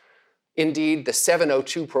intelligence. Indeed, the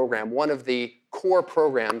 702 program, one of the core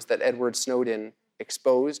programs that Edward Snowden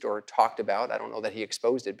exposed or talked about. I don't know that he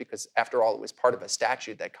exposed it because, after all, it was part of a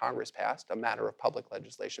statute that Congress passed, a matter of public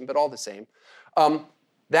legislation, but all the same.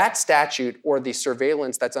 That statute, or the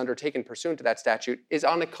surveillance that's undertaken pursuant to that statute, is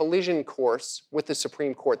on a collision course with the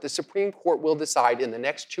Supreme Court. The Supreme Court will decide in the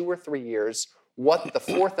next 2 or 3 years what the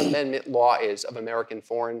Fourth Amendment law is of American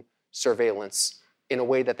foreign surveillance in a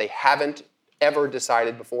way that they haven't ever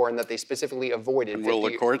decided before and that they specifically avoided. And will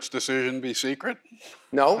the court's decision be secret?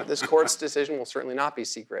 No, this court's decision will certainly not be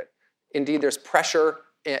secret. Indeed, there's pressure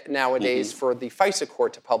nowadays for the FISA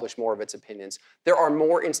court to publish more of its opinions. There are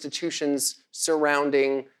more institutions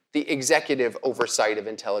surrounding the executive oversight of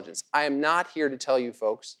intelligence. I am not here to tell you,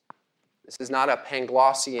 folks, this is not a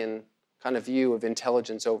Panglossian kind of view of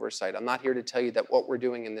intelligence oversight. I'm not here to tell you that what we're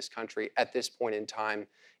doing in this country at this point in time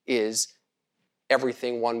is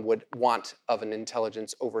everything one would want of an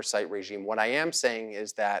intelligence oversight regime. What I am saying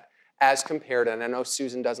is that as compared, and I know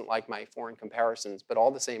Susan doesn't like my foreign comparisons, but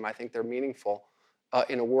all the same, I think they're meaningful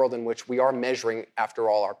in a world in which we are measuring, after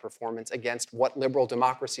all, our performance against what liberal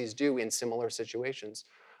democracies do in similar situations.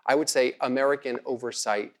 I would say American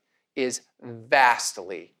oversight is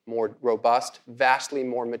vastly more robust, vastly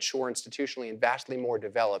more mature institutionally, and vastly more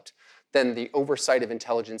developed than the oversight of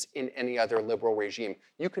intelligence in any other liberal regime.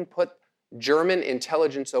 You can put German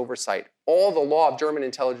intelligence oversight, all the law of German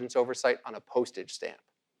intelligence oversight, on a postage stamp.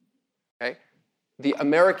 Okay? The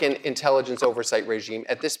American intelligence oversight regime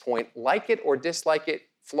at this point, like it or dislike it,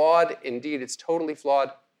 flawed, indeed it's totally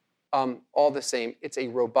flawed, all the same, it's a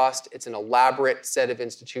robust, it's an elaborate set of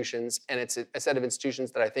institutions, and it's a set of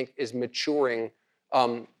institutions that I think is maturing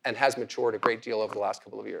and has matured a great deal over the last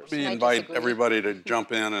couple of years. Let me invite everybody to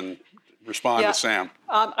jump in and respond to Sam.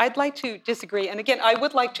 I'd like to disagree. And again, I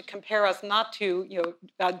would like to compare us not to,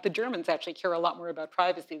 the Germans actually care a lot more about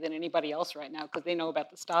privacy than anybody else right now because they know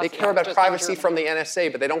about the Stasi. They care about privacy from the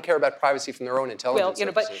NSA, but they don't care about privacy from their own intelligence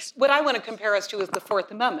services. But what I want to compare us to is the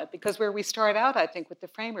Fourth Amendment, because where we start out, I think, with the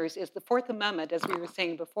framers is the Fourth Amendment, as we were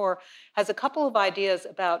saying before, has a couple of ideas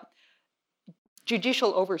about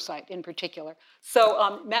judicial oversight in particular.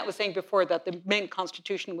 So Matt was saying before that the main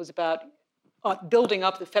Constitution was about building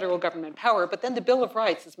up the federal government power, but then the Bill of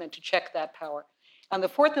Rights is meant to check that power. And the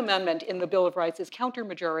Fourth Amendment in the Bill of Rights is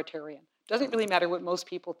counter-majoritarian. Doesn't really matter what most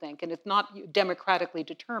people think, and it's not democratically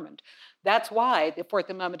determined. That's why the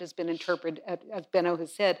Fourth Amendment has been interpreted, as Benno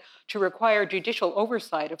has said, to require judicial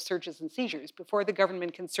oversight of searches and seizures. Before the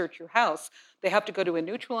government can search your house, they have to go to a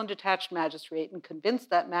neutral and detached magistrate and convince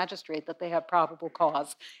that magistrate that they have probable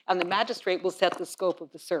cause, and the magistrate will set the scope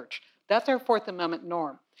of the search. That's our Fourth Amendment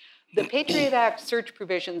norm. The Patriot Act search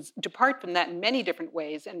provisions depart from that in many different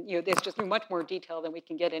ways, and there's just much more detail than we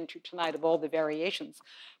can get into tonight of all the variations.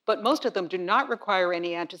 But most of them do not require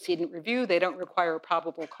any antecedent review. They don't require a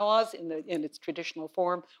probable cause in its traditional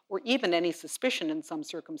form, or even any suspicion in some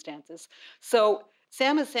circumstances. So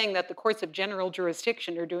Sam is saying that the courts of general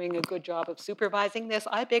jurisdiction are doing a good job of supervising this.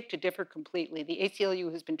 I beg to differ completely. The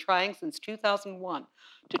ACLU has been trying since 2001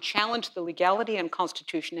 to challenge the legality and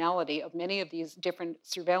constitutionality of many of these different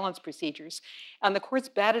surveillance procedures. And the courts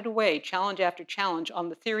batted away challenge after challenge on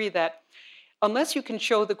the theory that unless you can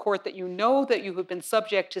show the court that you know that you have been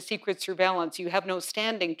subject to secret surveillance, you have no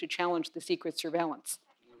standing to challenge the secret surveillance.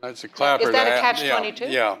 That's a clapper. Is that a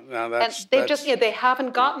catch-22? Yeah, no, that's... And they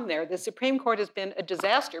haven't gotten there. The Supreme Court has been a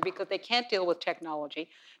disaster because they can't deal with technology.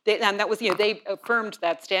 And that was, they affirmed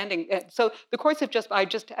that standing. So the courts have I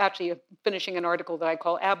just actually finishing an article that I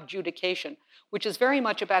call abjudication, which is very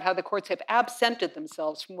much about how the courts have absented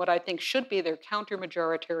themselves from what I think should be their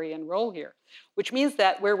counter-majoritarian role here, which means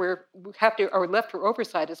that where are left for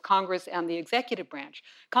oversight is Congress and the executive branch.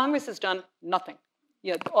 Congress has done nothing.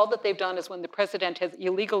 Yeah, all that they've done is when the president has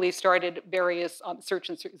illegally started various search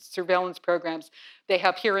and surveillance programs, they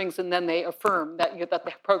have hearings and then they affirm that, that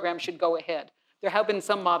the program should go ahead. There have been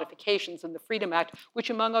some modifications in the Freedom Act, which,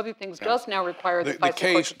 among other things, does now require the FISA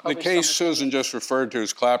court to publish the case some Susan just referred to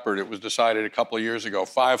as Clapper, it was decided a couple of years ago,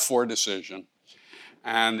 5-4 decision.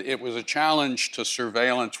 And it was a challenge to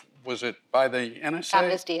surveillance, was it by the NSA?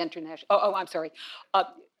 Amnesty International. Oh, I'm sorry.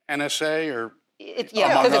 NSA or?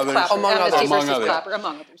 Yeah, because it's Clapper. Among Amnesty others. versus Among others. Clapper,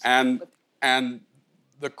 among others. And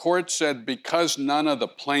the court said because none of the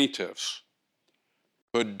plaintiffs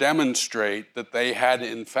could demonstrate that they had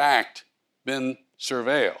in fact been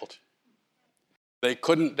surveilled, they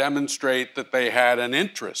couldn't demonstrate that they had an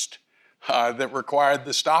interest that required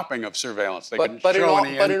the stopping of surveillance. They couldn't show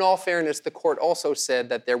any. But in all fairness, the court also said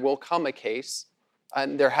that there will come a case,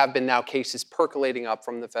 and there have been now cases percolating up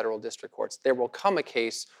from the federal district courts. There will come a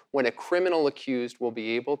case when a criminal accused will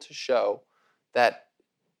be able to show that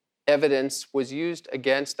evidence was used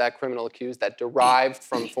against that criminal accused that derived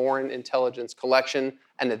from foreign intelligence collection,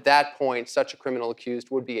 and at that point, such a criminal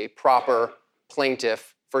accused would be a proper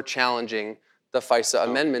plaintiff for challenging the FISA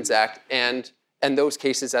Amendments Act. And those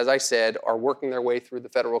cases, as I said, are working their way through the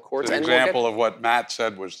federal courts. An example of what Matt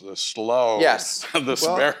said was the slow,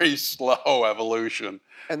 very slow evolution.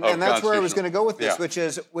 And that's where I was going to go with this, which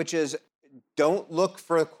is don't look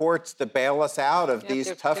for the courts to bail us out of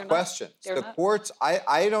these tough questions. The courts,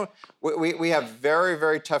 I don't. We have very,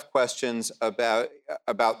 very tough questions about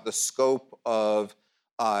the scope of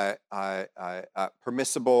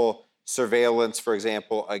permissible surveillance, for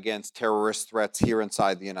example, against terrorist threats here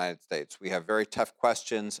inside the United States. We have very tough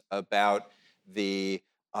questions about the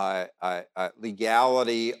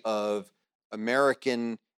legality of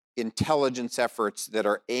American intelligence efforts that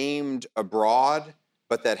are aimed abroad,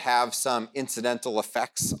 but that have some incidental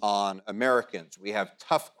effects on Americans. We have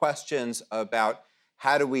tough questions about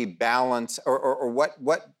how do we balance, or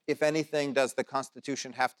what, if anything, does the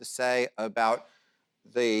Constitution have to say about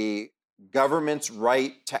the government's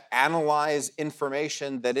right to analyze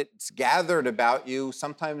information that it's gathered about you,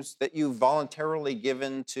 sometimes that you've voluntarily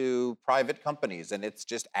given to private companies, and it's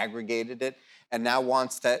just aggregated it and now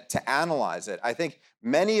wants to analyze it. I think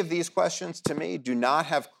many of these questions, to me, do not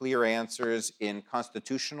have clear answers in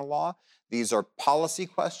constitutional law. These are policy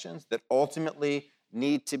questions that ultimately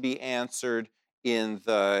need to be answered in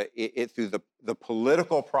through the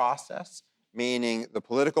political process, meaning the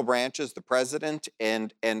political branches, the president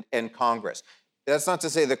and Congress. That's not to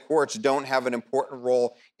say the courts don't have an important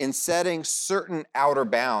role in setting certain outer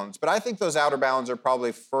bounds, but I think those outer bounds are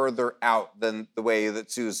probably further out than the way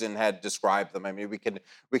that Susan had described them. I mean, we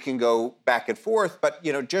can go back and forth, but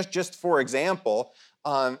just for example,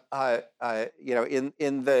 in the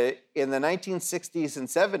 1960s and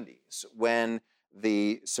 70s, when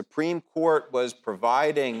the Supreme Court was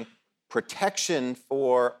providing protection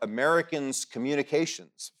for Americans'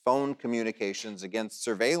 communications, phone communications against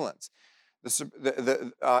surveillance.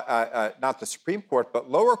 Not the Supreme Court, but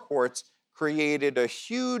lower courts created a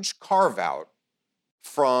huge carve-out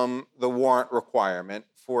from the warrant requirement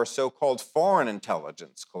for so-called foreign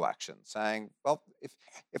intelligence collection, saying, well,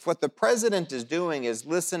 if what the president is doing is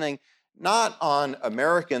listening not on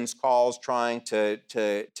Americans' calls trying to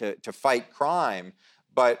fight crime,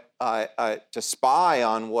 but to spy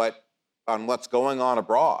on what's going on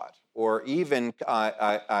abroad, or even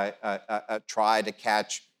try to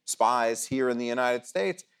catch spies here in the United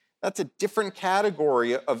States, that's a different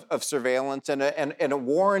category of surveillance, and a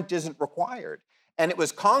warrant isn't required. And it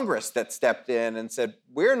was Congress that stepped in and said,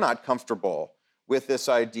 we're not comfortable with this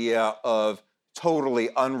idea of totally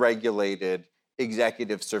unregulated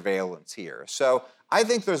executive surveillance here. So I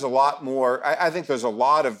think there's a lot more, I think there's a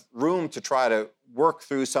lot of room to try to work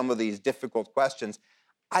through some of these difficult questions.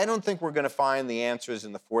 I don't think we're going to find the answers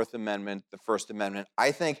in the Fourth Amendment, the First Amendment.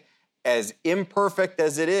 I think as imperfect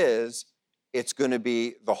as it is, it's going to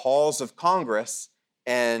be the halls of Congress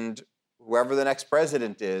and whoever the next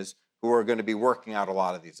president is who are going to be working out a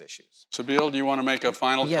lot of these issues. Sabeel, do you want to make a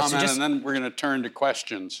final comment? And then we're going to turn to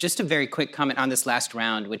questions. Just a very quick comment on this last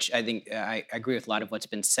round, which I think I agree with a lot of what's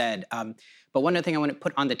been said. But one other thing I want to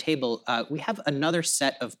put on the table, we have another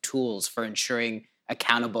set of tools for ensuring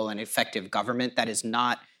accountable and effective government that is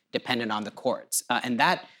not dependent on the courts. And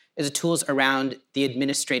that is the tools around the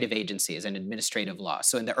administrative agencies and administrative law.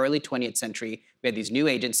 So in the early 20th century, we had these new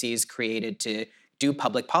agencies created to do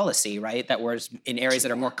public policy, right, that was in areas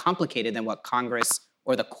that are more complicated than what Congress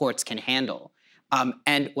or the courts can handle.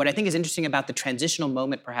 And what I think is interesting about the transitional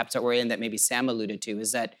moment perhaps that we're in that maybe Sam alluded to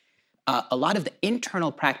is that a lot of the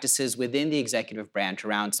internal practices within the executive branch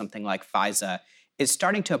around something like FISA is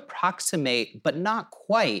starting to approximate, but not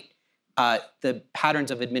quite, the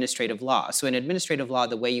patterns of administrative law. So in administrative law,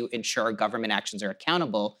 the way you ensure government actions are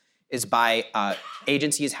accountable is by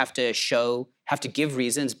agencies have to give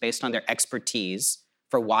reasons based on their expertise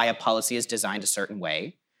for why a policy is designed a certain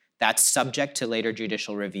way. That's subject to later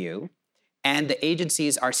judicial review. And the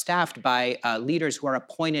agencies are staffed by leaders who are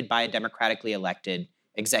appointed by a democratically elected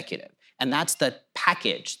executive. And that's the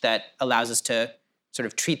package that allows us to sort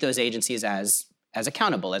of treat those agencies as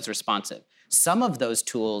accountable, as responsive. Some of those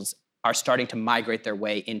tools are starting to migrate their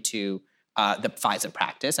way into the FISA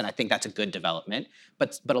practice, and I think that's a good development.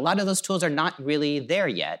 But a lot of those tools are not really there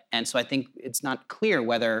yet, and so I think it's not clear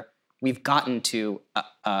whether we've gotten to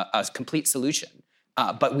a complete solution.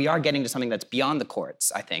 But we are getting to something that's beyond the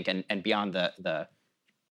courts, I think, and beyond the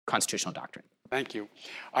constitutional doctrine. Thank you.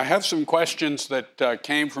 I have some questions that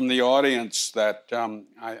came from the audience that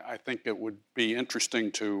I think it would be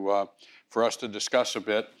interesting for us to discuss a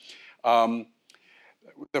bit.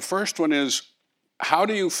 The first one is, how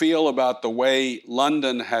do you feel about the way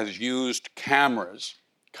London has used cameras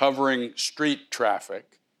covering street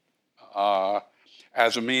traffic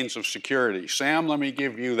as a means of security? Sam, let me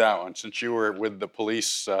give you that one, since you were with the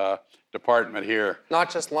police department here. Not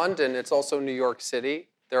just London, it's also New York City.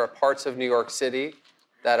 There are parts of New York City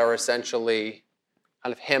that are essentially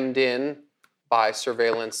kind of hemmed in by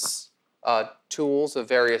surveillance tools of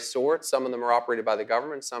various sorts. Some of them are operated by the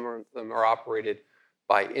government, some of them are operated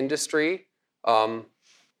by industry.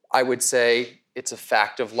 I would say it's a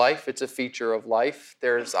fact of life, it's a feature of life.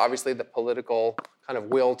 There's obviously the political kind of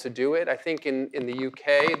will to do it. I think in the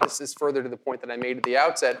UK, this is further to the point that I made at the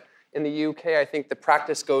outset, in the UK, I think the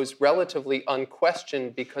practice goes relatively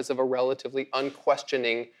unquestioned because of a relatively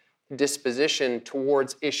unquestioning disposition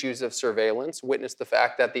towards issues of surveillance. Witness the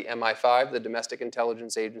fact that the MI5, the Domestic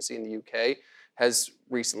Intelligence Agency in the UK, has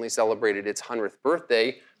recently celebrated its 100th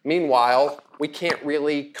birthday. Meanwhile, we can't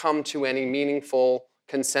really come to any meaningful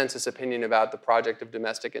consensus opinion about the project of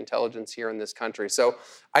domestic intelligence here in this country. So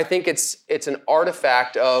I think it's an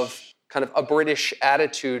artifact of kind of a British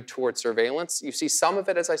attitude towards surveillance. You see some of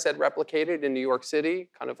it, as I said, replicated in New York City,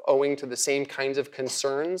 kind of owing to the same kinds of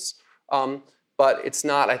concerns. But it's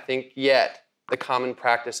not, I think, yet the common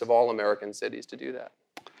practice of all American cities to do that.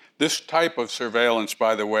 This type of surveillance,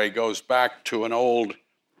 by the way, goes back to an old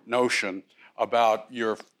notion about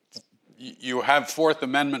you have Fourth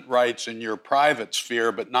Amendment rights in your private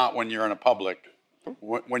sphere, but not when you're in a public.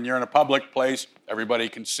 When you're in a public place, everybody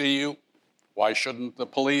can see you. Why shouldn't the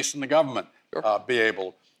police and the government be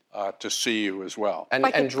able to see you as well?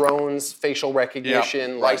 And drones, facial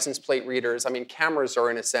recognition, license plate readers. I mean, cameras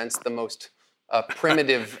are, in a sense, the most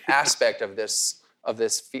primitive aspect of this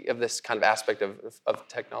kind of aspect of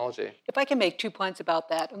technology. If I can make 2 points about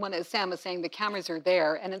that. One is, Sam is saying the cameras are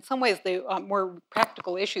there, and in some ways the more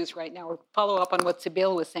practical issues right now, or follow up on what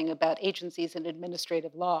Sabeel was saying about agencies and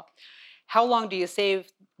administrative law. How long do you save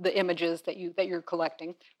the images that you're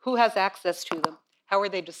collecting? Who has access to them? How are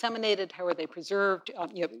they disseminated? How are they preserved?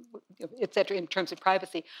 Et cetera, in terms of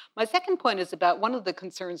privacy. My second point is about one of the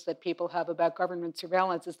concerns that people have about government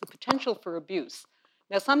surveillance is the potential for abuse.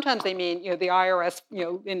 Now, sometimes they mean, the IRS,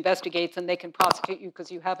 investigates and they can prosecute you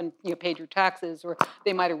because you haven't, paid your taxes, or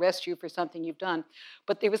they might arrest you for something you've done.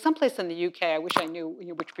 But there was someplace in the UK, I wish I knew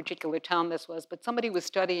which particular town this was, but somebody was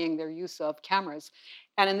studying their use of cameras.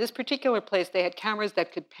 And in this particular place, they had cameras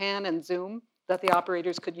that could pan and zoom, that the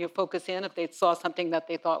operators could focus in if they saw something that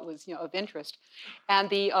they thought was of interest. And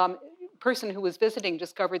the person who was visiting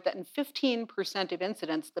discovered that in 15% of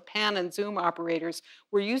incidents, the pan and zoom operators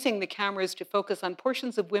were using the cameras to focus on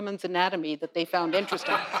portions of women's anatomy that they found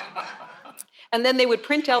interesting. And then they would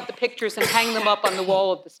print out the pictures and hang them up on the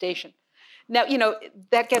wall of the station. Now,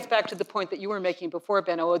 that gets back to the point that you were making before,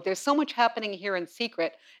 Benno. There's so much happening here in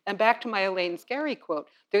secret. And back to my Elaine Scarry quote,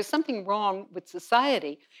 there's something wrong with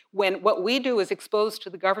society when what we do is exposed to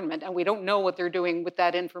the government and we don't know what they're doing with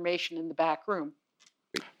that information in the back room.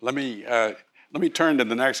 Let me turn to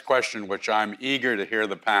the next question, which I'm eager to hear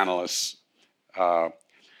the panelists.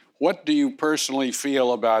 What do you personally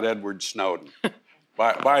feel about Edward Snowden?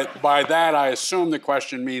 By that, I assume the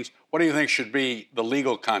question means, what do you think should be the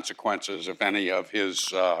legal consequences, if any, of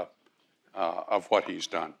his of what he's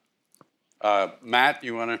done? Matt,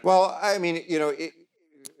 you want to? Well, I mean,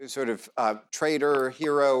 sort of traitor,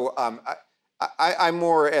 hero. I'm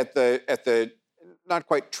more at the not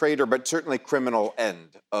quite traitor, but certainly criminal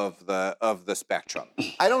end of the spectrum.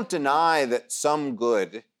 I don't deny that some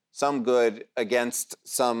good against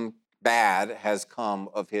some bad has come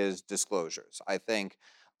of his disclosures. I think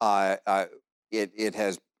the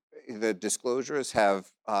disclosures have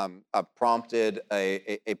prompted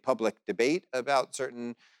a public debate about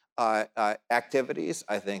certain activities.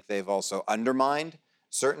 I think they've also undermined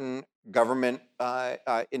certain government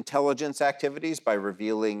intelligence activities by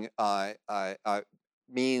revealing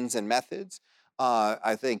means and methods.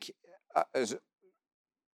 I think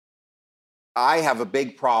I have a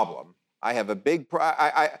big problem. I have a big.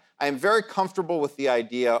 I am very comfortable with the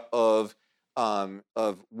idea of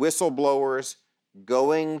whistleblowers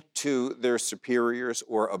going to their superiors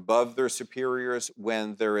or above their superiors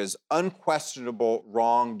when there is unquestionable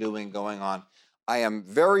wrongdoing going on. I am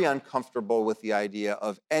very uncomfortable with the idea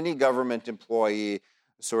of any government employee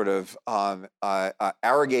sort of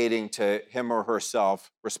arrogating to him or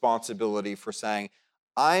herself responsibility for saying,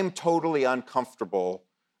 I'm totally uncomfortable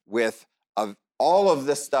with all of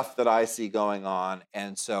this stuff that I see going on,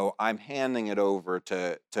 and so I'm handing it over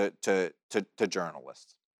to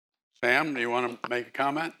journalists. Sam, do you want to make a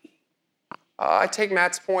comment? I take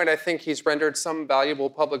Matt's point. I think he's rendered some valuable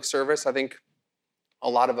public service. I think a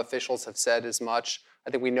lot of officials have said as much. I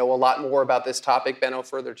think we know a lot more about this topic, Benno,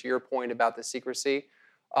 further to your point about the secrecy.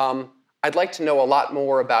 I'd like to know a lot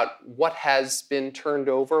more about what has been turned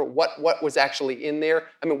over, what was actually in there.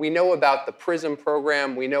 I mean, we know about the PRISM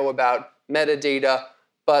program, we know about metadata,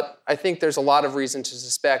 but I think there's a lot of reason to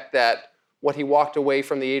suspect that what he walked away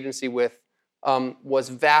from the agency with was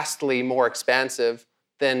vastly more expansive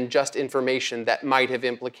than just information that might have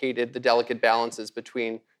implicated the delicate balances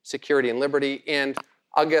between security and liberty. And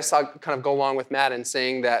I guess I'll kind of go along with Matt in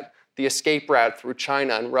saying that the escape route through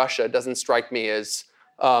China and Russia doesn't strike me as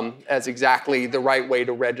exactly the right way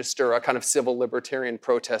to register a kind of civil libertarian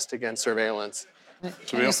protest against surveillance.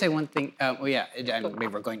 Can I just say one thing? Maybe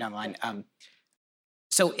we're going down the line.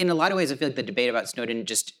 So in a lot of ways, I feel like the debate about Snowden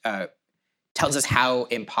just tells us how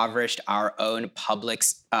impoverished our own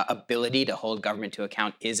public's ability to hold government to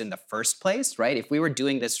account is in the first place, right? If we were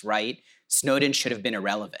doing this right, Snowden should have been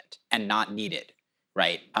irrelevant and not needed,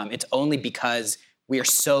 right? It's only because we are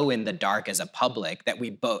so in the dark as a public that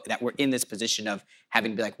we're in this position of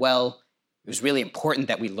having to be like, well, it was really important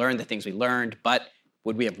that we learned the things we learned, but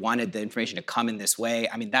would we have wanted the information to come in this way?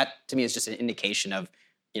 I mean, that to me is just an indication of,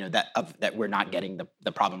 that we're not getting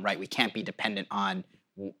the problem right. We can't be dependent on,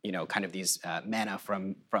 kind of these manna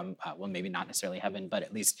from well, maybe not necessarily heaven, but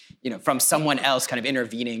at least, from someone else kind of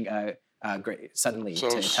intervening suddenly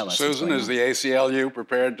to tell us. Susan, is the ACLU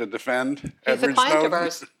prepared to defend Edward He's a client Snowden? of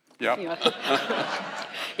ours. Yeah.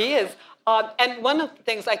 He is. And one of the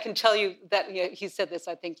things I can tell you that he said this,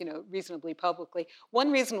 I think, reasonably publicly.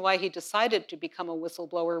 One reason why he decided to become a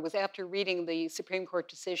whistleblower was after reading the Supreme Court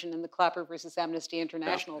decision in the Clapper versus Amnesty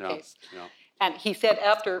International case. Yeah. And he said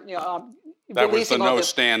after, that was the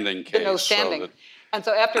no-standing case. The no-standing. And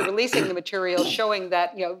so after releasing the material showing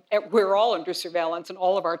that, we're all under surveillance and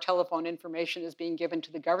all of our telephone information is being given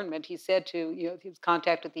to the government, he said to, his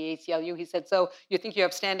contact with the ACLU, he said, so you think you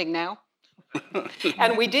have standing now?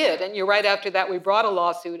 And we did. And right after that, we brought a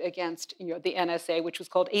lawsuit against the NSA, which was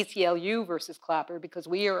called ACLU versus Clapper, because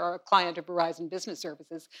we are a client of Verizon Business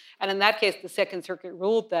Services. And in that case, the Second Circuit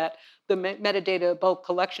ruled that the metadata bulk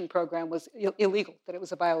collection program was illegal, that it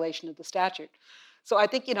was a violation of the statute. So I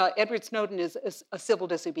think, Edward Snowden is a civil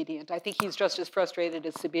disobedient. I think he's just as frustrated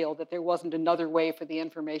as Sabeel that there wasn't another way for the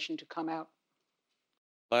information to come out.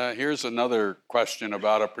 Here's another question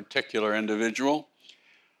about a particular individual.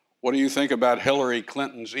 What do you think about Hillary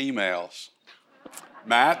Clinton's emails?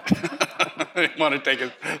 Matt, you want to take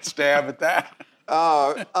a stab at that?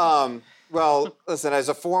 Well, listen, as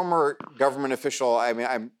a former government official, I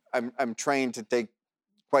mean, I'm trained to take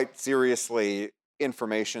quite seriously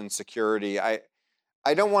information security. I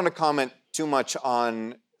don't want to comment too much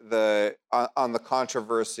on the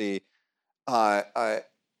controversy.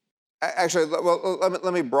 Actually, well,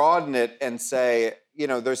 let me broaden it and say,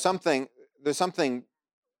 there's something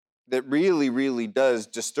that really, really does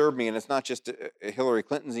disturb me, and it's not just Hillary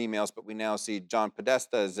Clinton's emails, but we now see John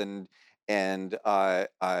Podesta's and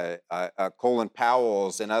Colin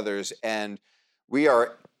Powell's and others, and we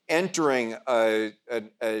are entering a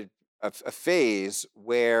phase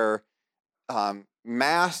where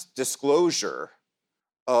mass disclosure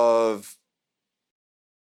of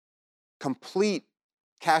complete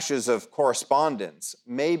caches of correspondence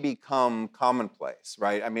may become commonplace,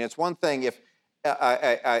 right? I mean, it's one thing if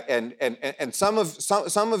and some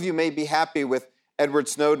of you may be happy with Edward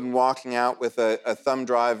Snowden walking out with a thumb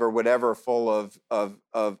drive or whatever full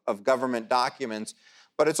of government documents,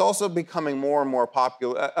 but it's also becoming more and more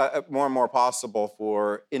possible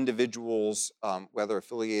for individuals, whether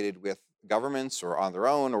affiliated with governments or on their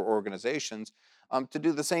own or organizations, to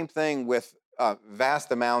do the same thing with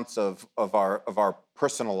vast amounts of our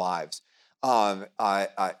personal lives, and I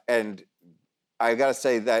got to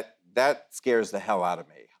say that scares the hell out of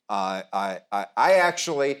me. I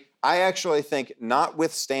actually think,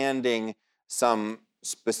 notwithstanding some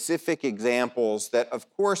specific examples that, of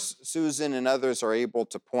course, Susan and others are able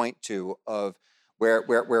to point to of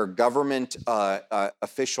where government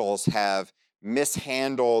officials have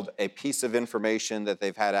mishandled a piece of information that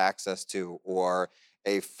they've had access to, or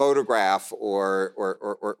a photograph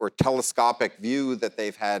or telescopic view that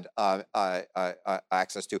they've had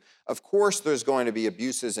access to. Of course, there's going to be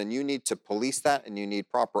abuses, and you need to police that, and you need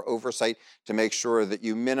proper oversight to make sure that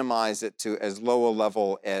you minimize it to as low a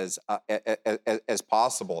level as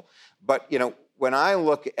possible. But when I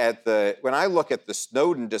look at the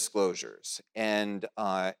Snowden disclosures and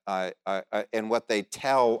what they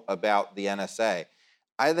tell about the NSA,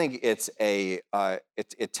 I think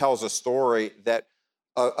it tells a story that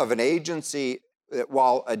of an agency that,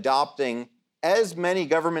 while adopting, as many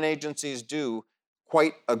government agencies do,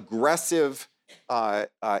 quite aggressive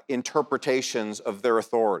interpretations of their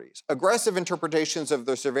authorities, aggressive interpretations of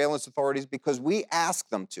their surveillance authorities, because we ask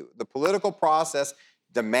them to. The political process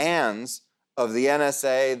demands of the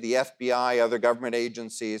NSA, the FBI, other government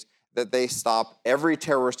agencies, that they stop every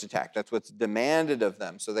terrorist attack. That's what's demanded of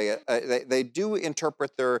them. So they do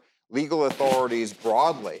interpret their legal authorities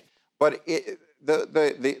broadly. But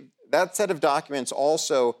that set of documents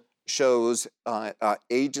also shows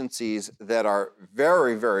agencies that are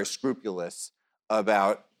very, very scrupulous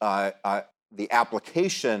about the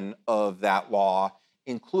application of that law,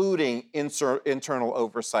 including internal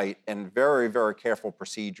oversight and very, very careful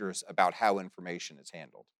procedures about how information is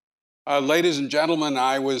handled. Ladies and gentlemen,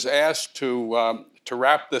 I was asked to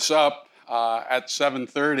wrap this up at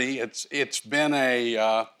 7:30. It's been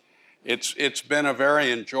a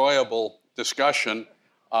very enjoyable discussion,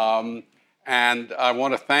 and I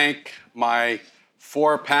want to thank my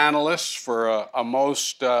 4 panelists for a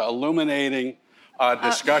most illuminating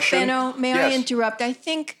discussion. Benno, may Yes. I interrupt? I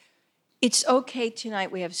think it's okay tonight.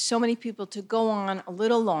 We have so many people to go on a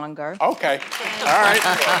little longer. Okay. All right.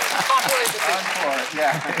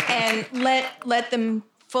 And let them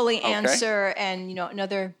fully answer, and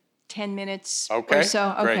another 10 minutes Okay, or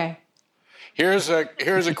so. great. Okay. Here's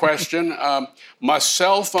a question. Must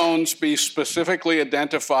cell phones be specifically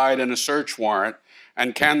identified in a search warrant,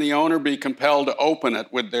 and can the owner be compelled to open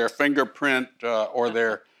it with their fingerprint or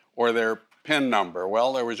their PIN number?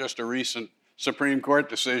 Well, there was just a recent Supreme Court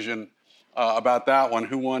decision about that one.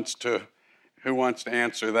 Who wants to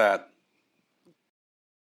answer that?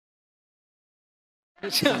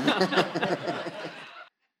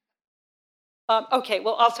 Okay,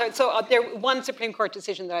 well, I'll start. So one Supreme Court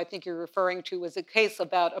decision that I think you're referring to was a case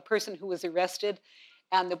about a person who was arrested,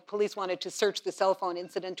 and the police wanted to search the cell phone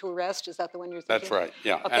incident to arrest. Is that the one you're thinking? That's right,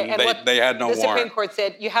 yeah. Okay, And they had no warrant. The Supreme warrant. Court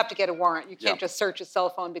said you have to get a warrant. You can't Yeah. just search a cell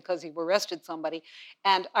phone because you've arrested somebody.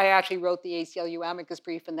 And I actually wrote the ACLU amicus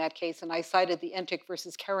brief in that case, and I cited the Entick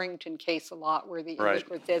versus Carrington case a lot, where the English Right.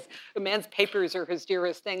 court says a man's papers are his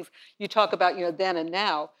dearest things. You talk about then and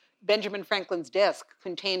now. Benjamin Franklin's desk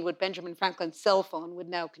contained what Benjamin Franklin's cell phone would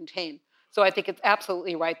now contain. So I think it's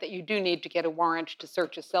absolutely right that you do need to get a warrant to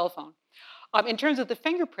search a cell phone. In terms of the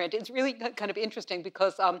fingerprint, it's really kind of interesting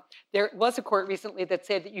because there was a court recently that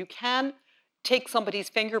said that you can take somebody's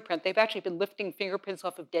fingerprint. They've actually been lifting fingerprints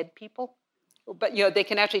off of dead people. But they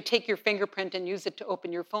can actually take your fingerprint and use it to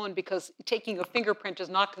open your phone, because taking a fingerprint is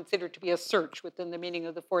not considered to be a search within the meaning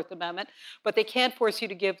of the Fourth Amendment. But they can't force you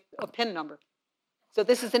to give a PIN number. So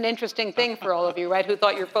this is an interesting thing for all of you, right? Who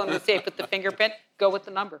thought your phone was safe with the fingerprint? Go with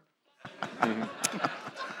the number.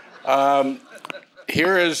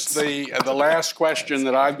 Here is the last question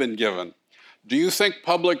that I've been given. Do you think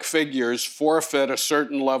public figures forfeit a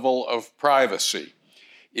certain level of privacy?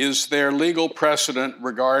 Is there legal precedent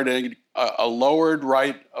regarding a lowered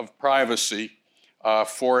right of privacy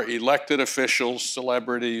for elected officials,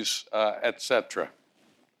 celebrities, etc.?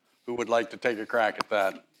 Who would like to take a crack at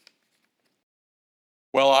that?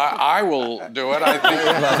 Well, I will do it. I think.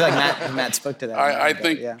 Well, I feel like Matt spoke to that. I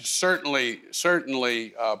think yeah. certainly,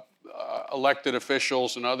 elected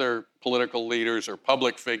officials and other political leaders are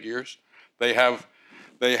public figures. They have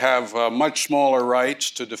much smaller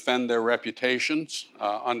rights to defend their reputations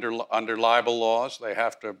under libel laws. They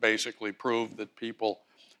have to basically prove that people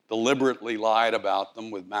deliberately lied about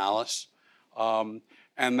them with malice, and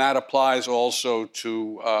that applies also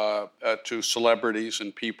to celebrities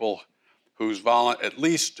and people whose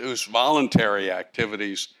voluntary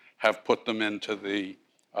activities have put them into the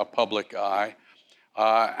public eye.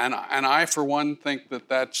 And I, for one, think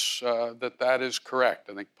that is correct.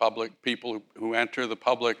 I think people who enter the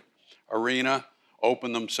public arena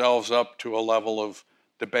open themselves up to a level of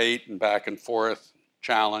debate and back and forth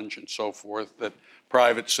challenge and so forth, that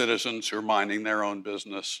private citizens who are minding their own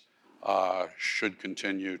business should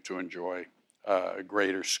continue to enjoy a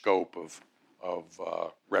greater scope of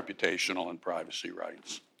reputational and privacy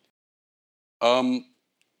rights.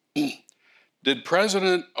 Did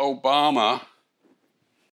President Obama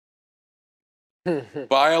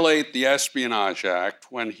violate the Espionage Act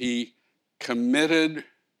when he communicated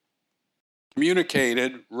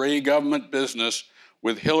government business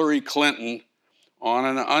with Hillary Clinton on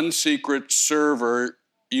an unsecret server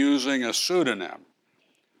using a pseudonym?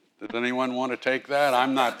 Does anyone want to take that?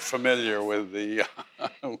 I'm not familiar with the.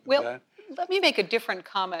 Well, that. Let me make a different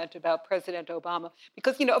comment about President Obama,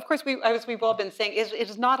 because, of course, as we've all been saying, it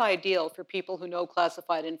is not ideal for people who know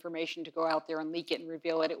classified information to go out there and leak it and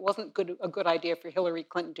reveal it. It wasn't a good idea for Hillary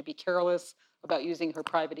Clinton to be careless about using her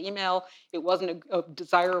private email. It wasn't a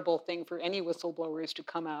desirable thing for any whistleblowers to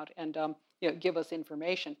come out and give us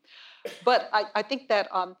information. But I think that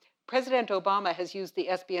President Obama has used the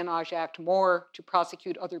Espionage Act more to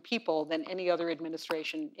prosecute other people than any other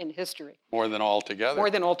administration in history. More than altogether. More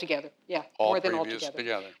than altogether, yeah. All more than previous altogether.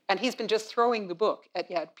 Together. And he's been just throwing the book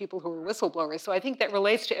at people who are whistleblowers. So I think that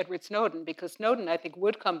relates to Edward Snowden, because Snowden, I think,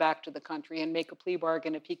 would come back to the country and make a plea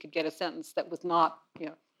bargain if he could get a sentence that was not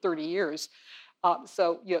 30 years.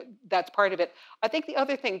 So that's part of it. I think the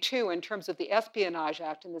other thing, too, in terms of the Espionage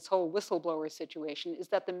Act and this whole whistleblower situation, is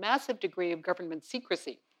that the massive degree of government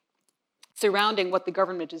secrecy surrounding what the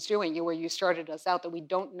government is doing, where you started us out, that we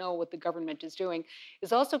don't know what the government is doing,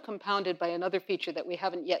 is also compounded by another feature that we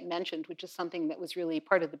haven't yet mentioned, which is something that was really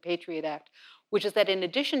part of the Patriot Act, which is that in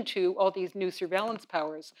addition to all these new surveillance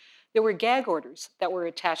powers, there were gag orders that were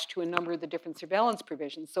attached to a number of the different surveillance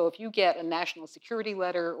provisions. So if you get a national security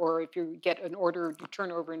letter, or if you get an order to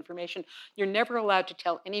turn over information, you're never allowed to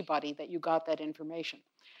tell anybody that you got that information.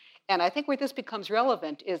 And I think where this becomes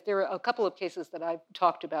relevant is there are a couple of cases that I've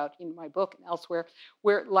talked about in my book and elsewhere,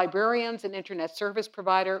 where librarians and internet service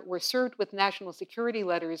provider were served with national security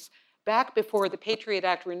letters back before the Patriot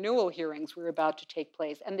Act renewal hearings were about to take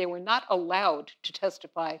place, and they were not allowed to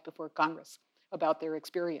testify before Congress about their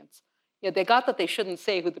experience. They got that they shouldn't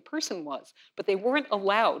say who the person was, but they weren't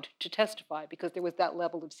allowed to testify because there was that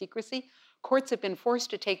level of secrecy. Courts have been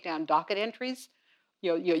forced to take down docket entries.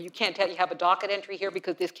 You can't tell, you have a docket entry here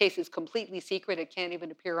because this case is completely secret. It can't even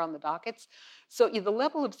appear on the dockets. So the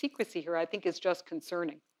level of secrecy here, I think, is just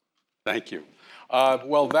concerning. Thank you.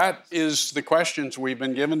 Well, that is the questions we've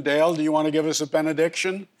been given. Dale, do you want to give us a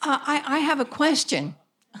benediction? I have a question.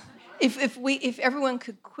 If everyone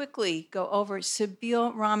could quickly go over,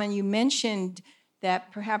 Sabeel Rahman, you mentioned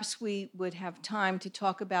that perhaps we would have time to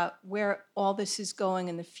talk about where all this is going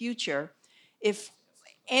in the future. If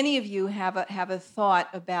any of you have a thought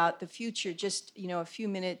about the future, just a few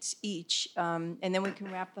minutes each, and then we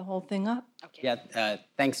can wrap the whole thing up. Okay. Yeah,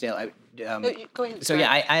 thanks, Dale. Go ahead. So yeah,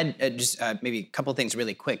 I had just maybe a couple things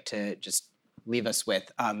really quick to just leave us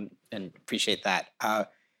with, and appreciate that.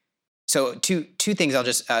 So two things I'll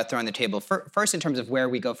just throw on the table. First, in terms of where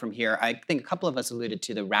we go from here, I think a couple of us alluded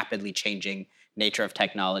to the rapidly changing nature of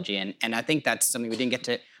technology, and I think that's something we didn't get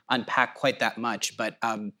to unpack quite that much, but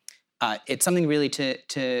it's something really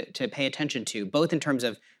to pay attention to, both in terms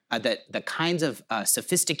of the kinds of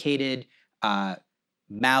sophisticated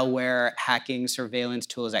malware, hacking, surveillance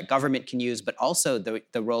tools that government can use, but also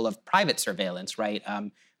the role of private surveillance, right?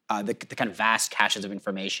 The kind of vast caches of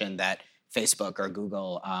information that Facebook or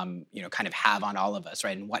Google, kind of have on all of us,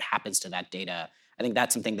 right? And what happens to that data? I think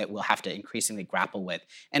that's something that we'll have to increasingly grapple with.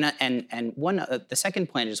 And the second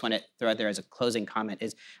point I just want to throw out there as a closing comment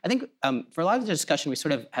is, I think for a lot of the discussion, we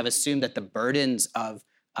sort of have assumed that the burdens of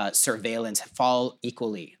surveillance fall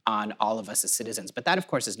equally on all of us as citizens, but that, of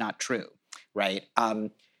course, is not true, right?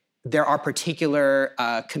 There are particular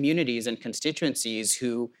communities and constituencies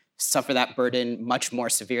who suffer that burden much more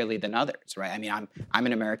severely than others, right? I mean, I'm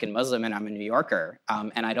an American Muslim and I'm a New Yorker,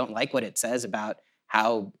 and I don't like what it says about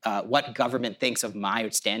how what government thinks of my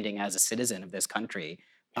standing as a citizen of this country,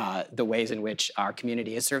 the ways in which our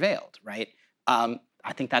community is surveilled, right?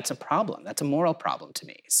 I think that's a problem. That's a moral problem to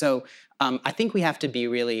me. So I think we have to be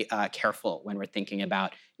really careful when we're thinking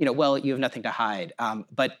about, well, you have nothing to hide,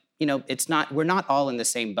 but it's not. We're not all in the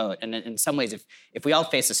same boat. And in some ways, if we all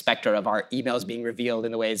face a specter of our emails being revealed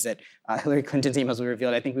in the ways that Hillary Clinton's emails were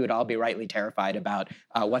revealed, I think we would all be rightly terrified about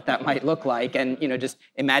what that might look like. And just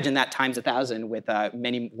imagine that times 1,000 with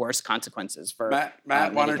many worse consequences for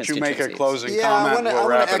Matt, why don't you make a closing Yeah, comment? I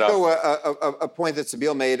want to echo a point that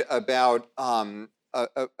Sabeel made about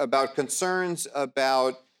concerns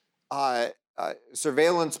about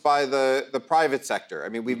surveillance by the private sector. I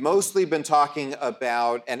mean, we've mostly been talking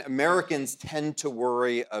about, and Americans tend to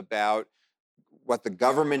worry about what the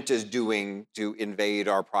government is doing to invade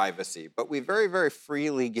our privacy, but we very, very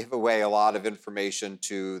freely give away a lot of information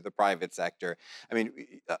to the private sector. I mean,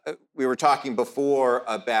 we were talking before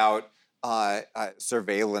about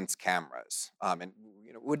surveillance cameras, and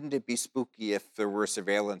wouldn't it be spooky if there were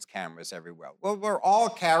surveillance cameras everywhere? Well, we're all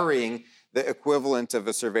carrying the equivalent of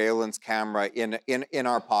a surveillance camera in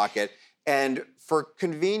our pocket. And for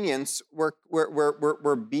convenience,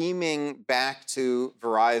 we're beaming back to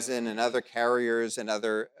Verizon and other carriers and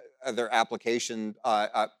other application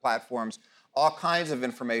platforms all kinds of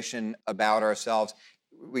information about ourselves.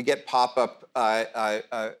 We get pop-up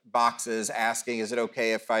boxes asking, "Is it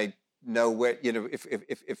okay if I know where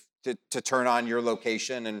if to turn on your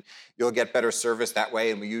location and you'll get better service that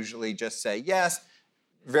way?" And we usually just say yes.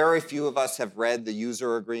 Very few of us have read the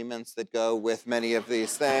user agreements that go with many of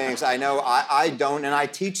these things. I know I don't, and I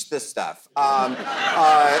teach this stuff.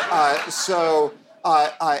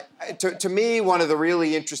 To me, one of the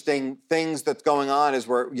really interesting things that's going on is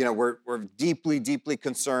we're deeply, deeply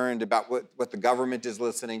concerned about what the government is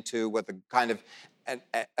listening to, what the kind of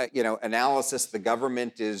analysis the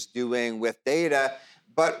government is doing with data.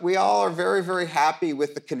 But we all are very, very happy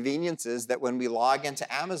with the conveniences that when we log into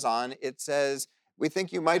Amazon, it says, "We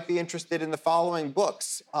think you might be interested in the following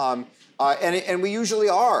books." And we usually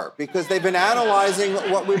are, because they've been analyzing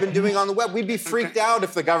what we've been doing on the web. We'd be freaked out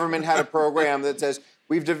if the government had a program that says,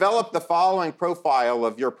 "We've developed the following profile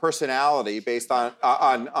of your personality based on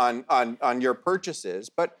your purchases."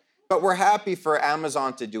 But we're happy for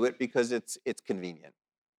Amazon to do it because it's convenient.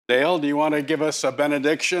 Dale, do you want to give us a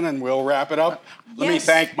benediction and we'll wrap it up? Let me Yes.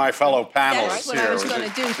 thank my fellow panelists That's what here. I was It going to a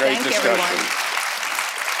do. Great Thank discussion. everyone.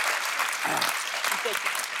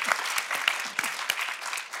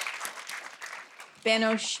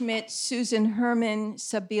 Benno Schmidt, Susan Herman,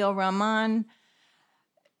 Sabeel Rahman,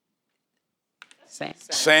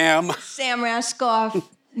 Sam. Sam Raskoff,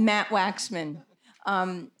 Matt Waxman.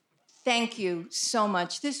 Thank you so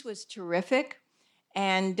much. This was terrific.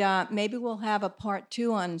 And maybe we'll have a part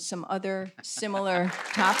 2 on some other similar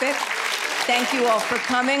topic. Thank you all for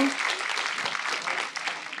coming.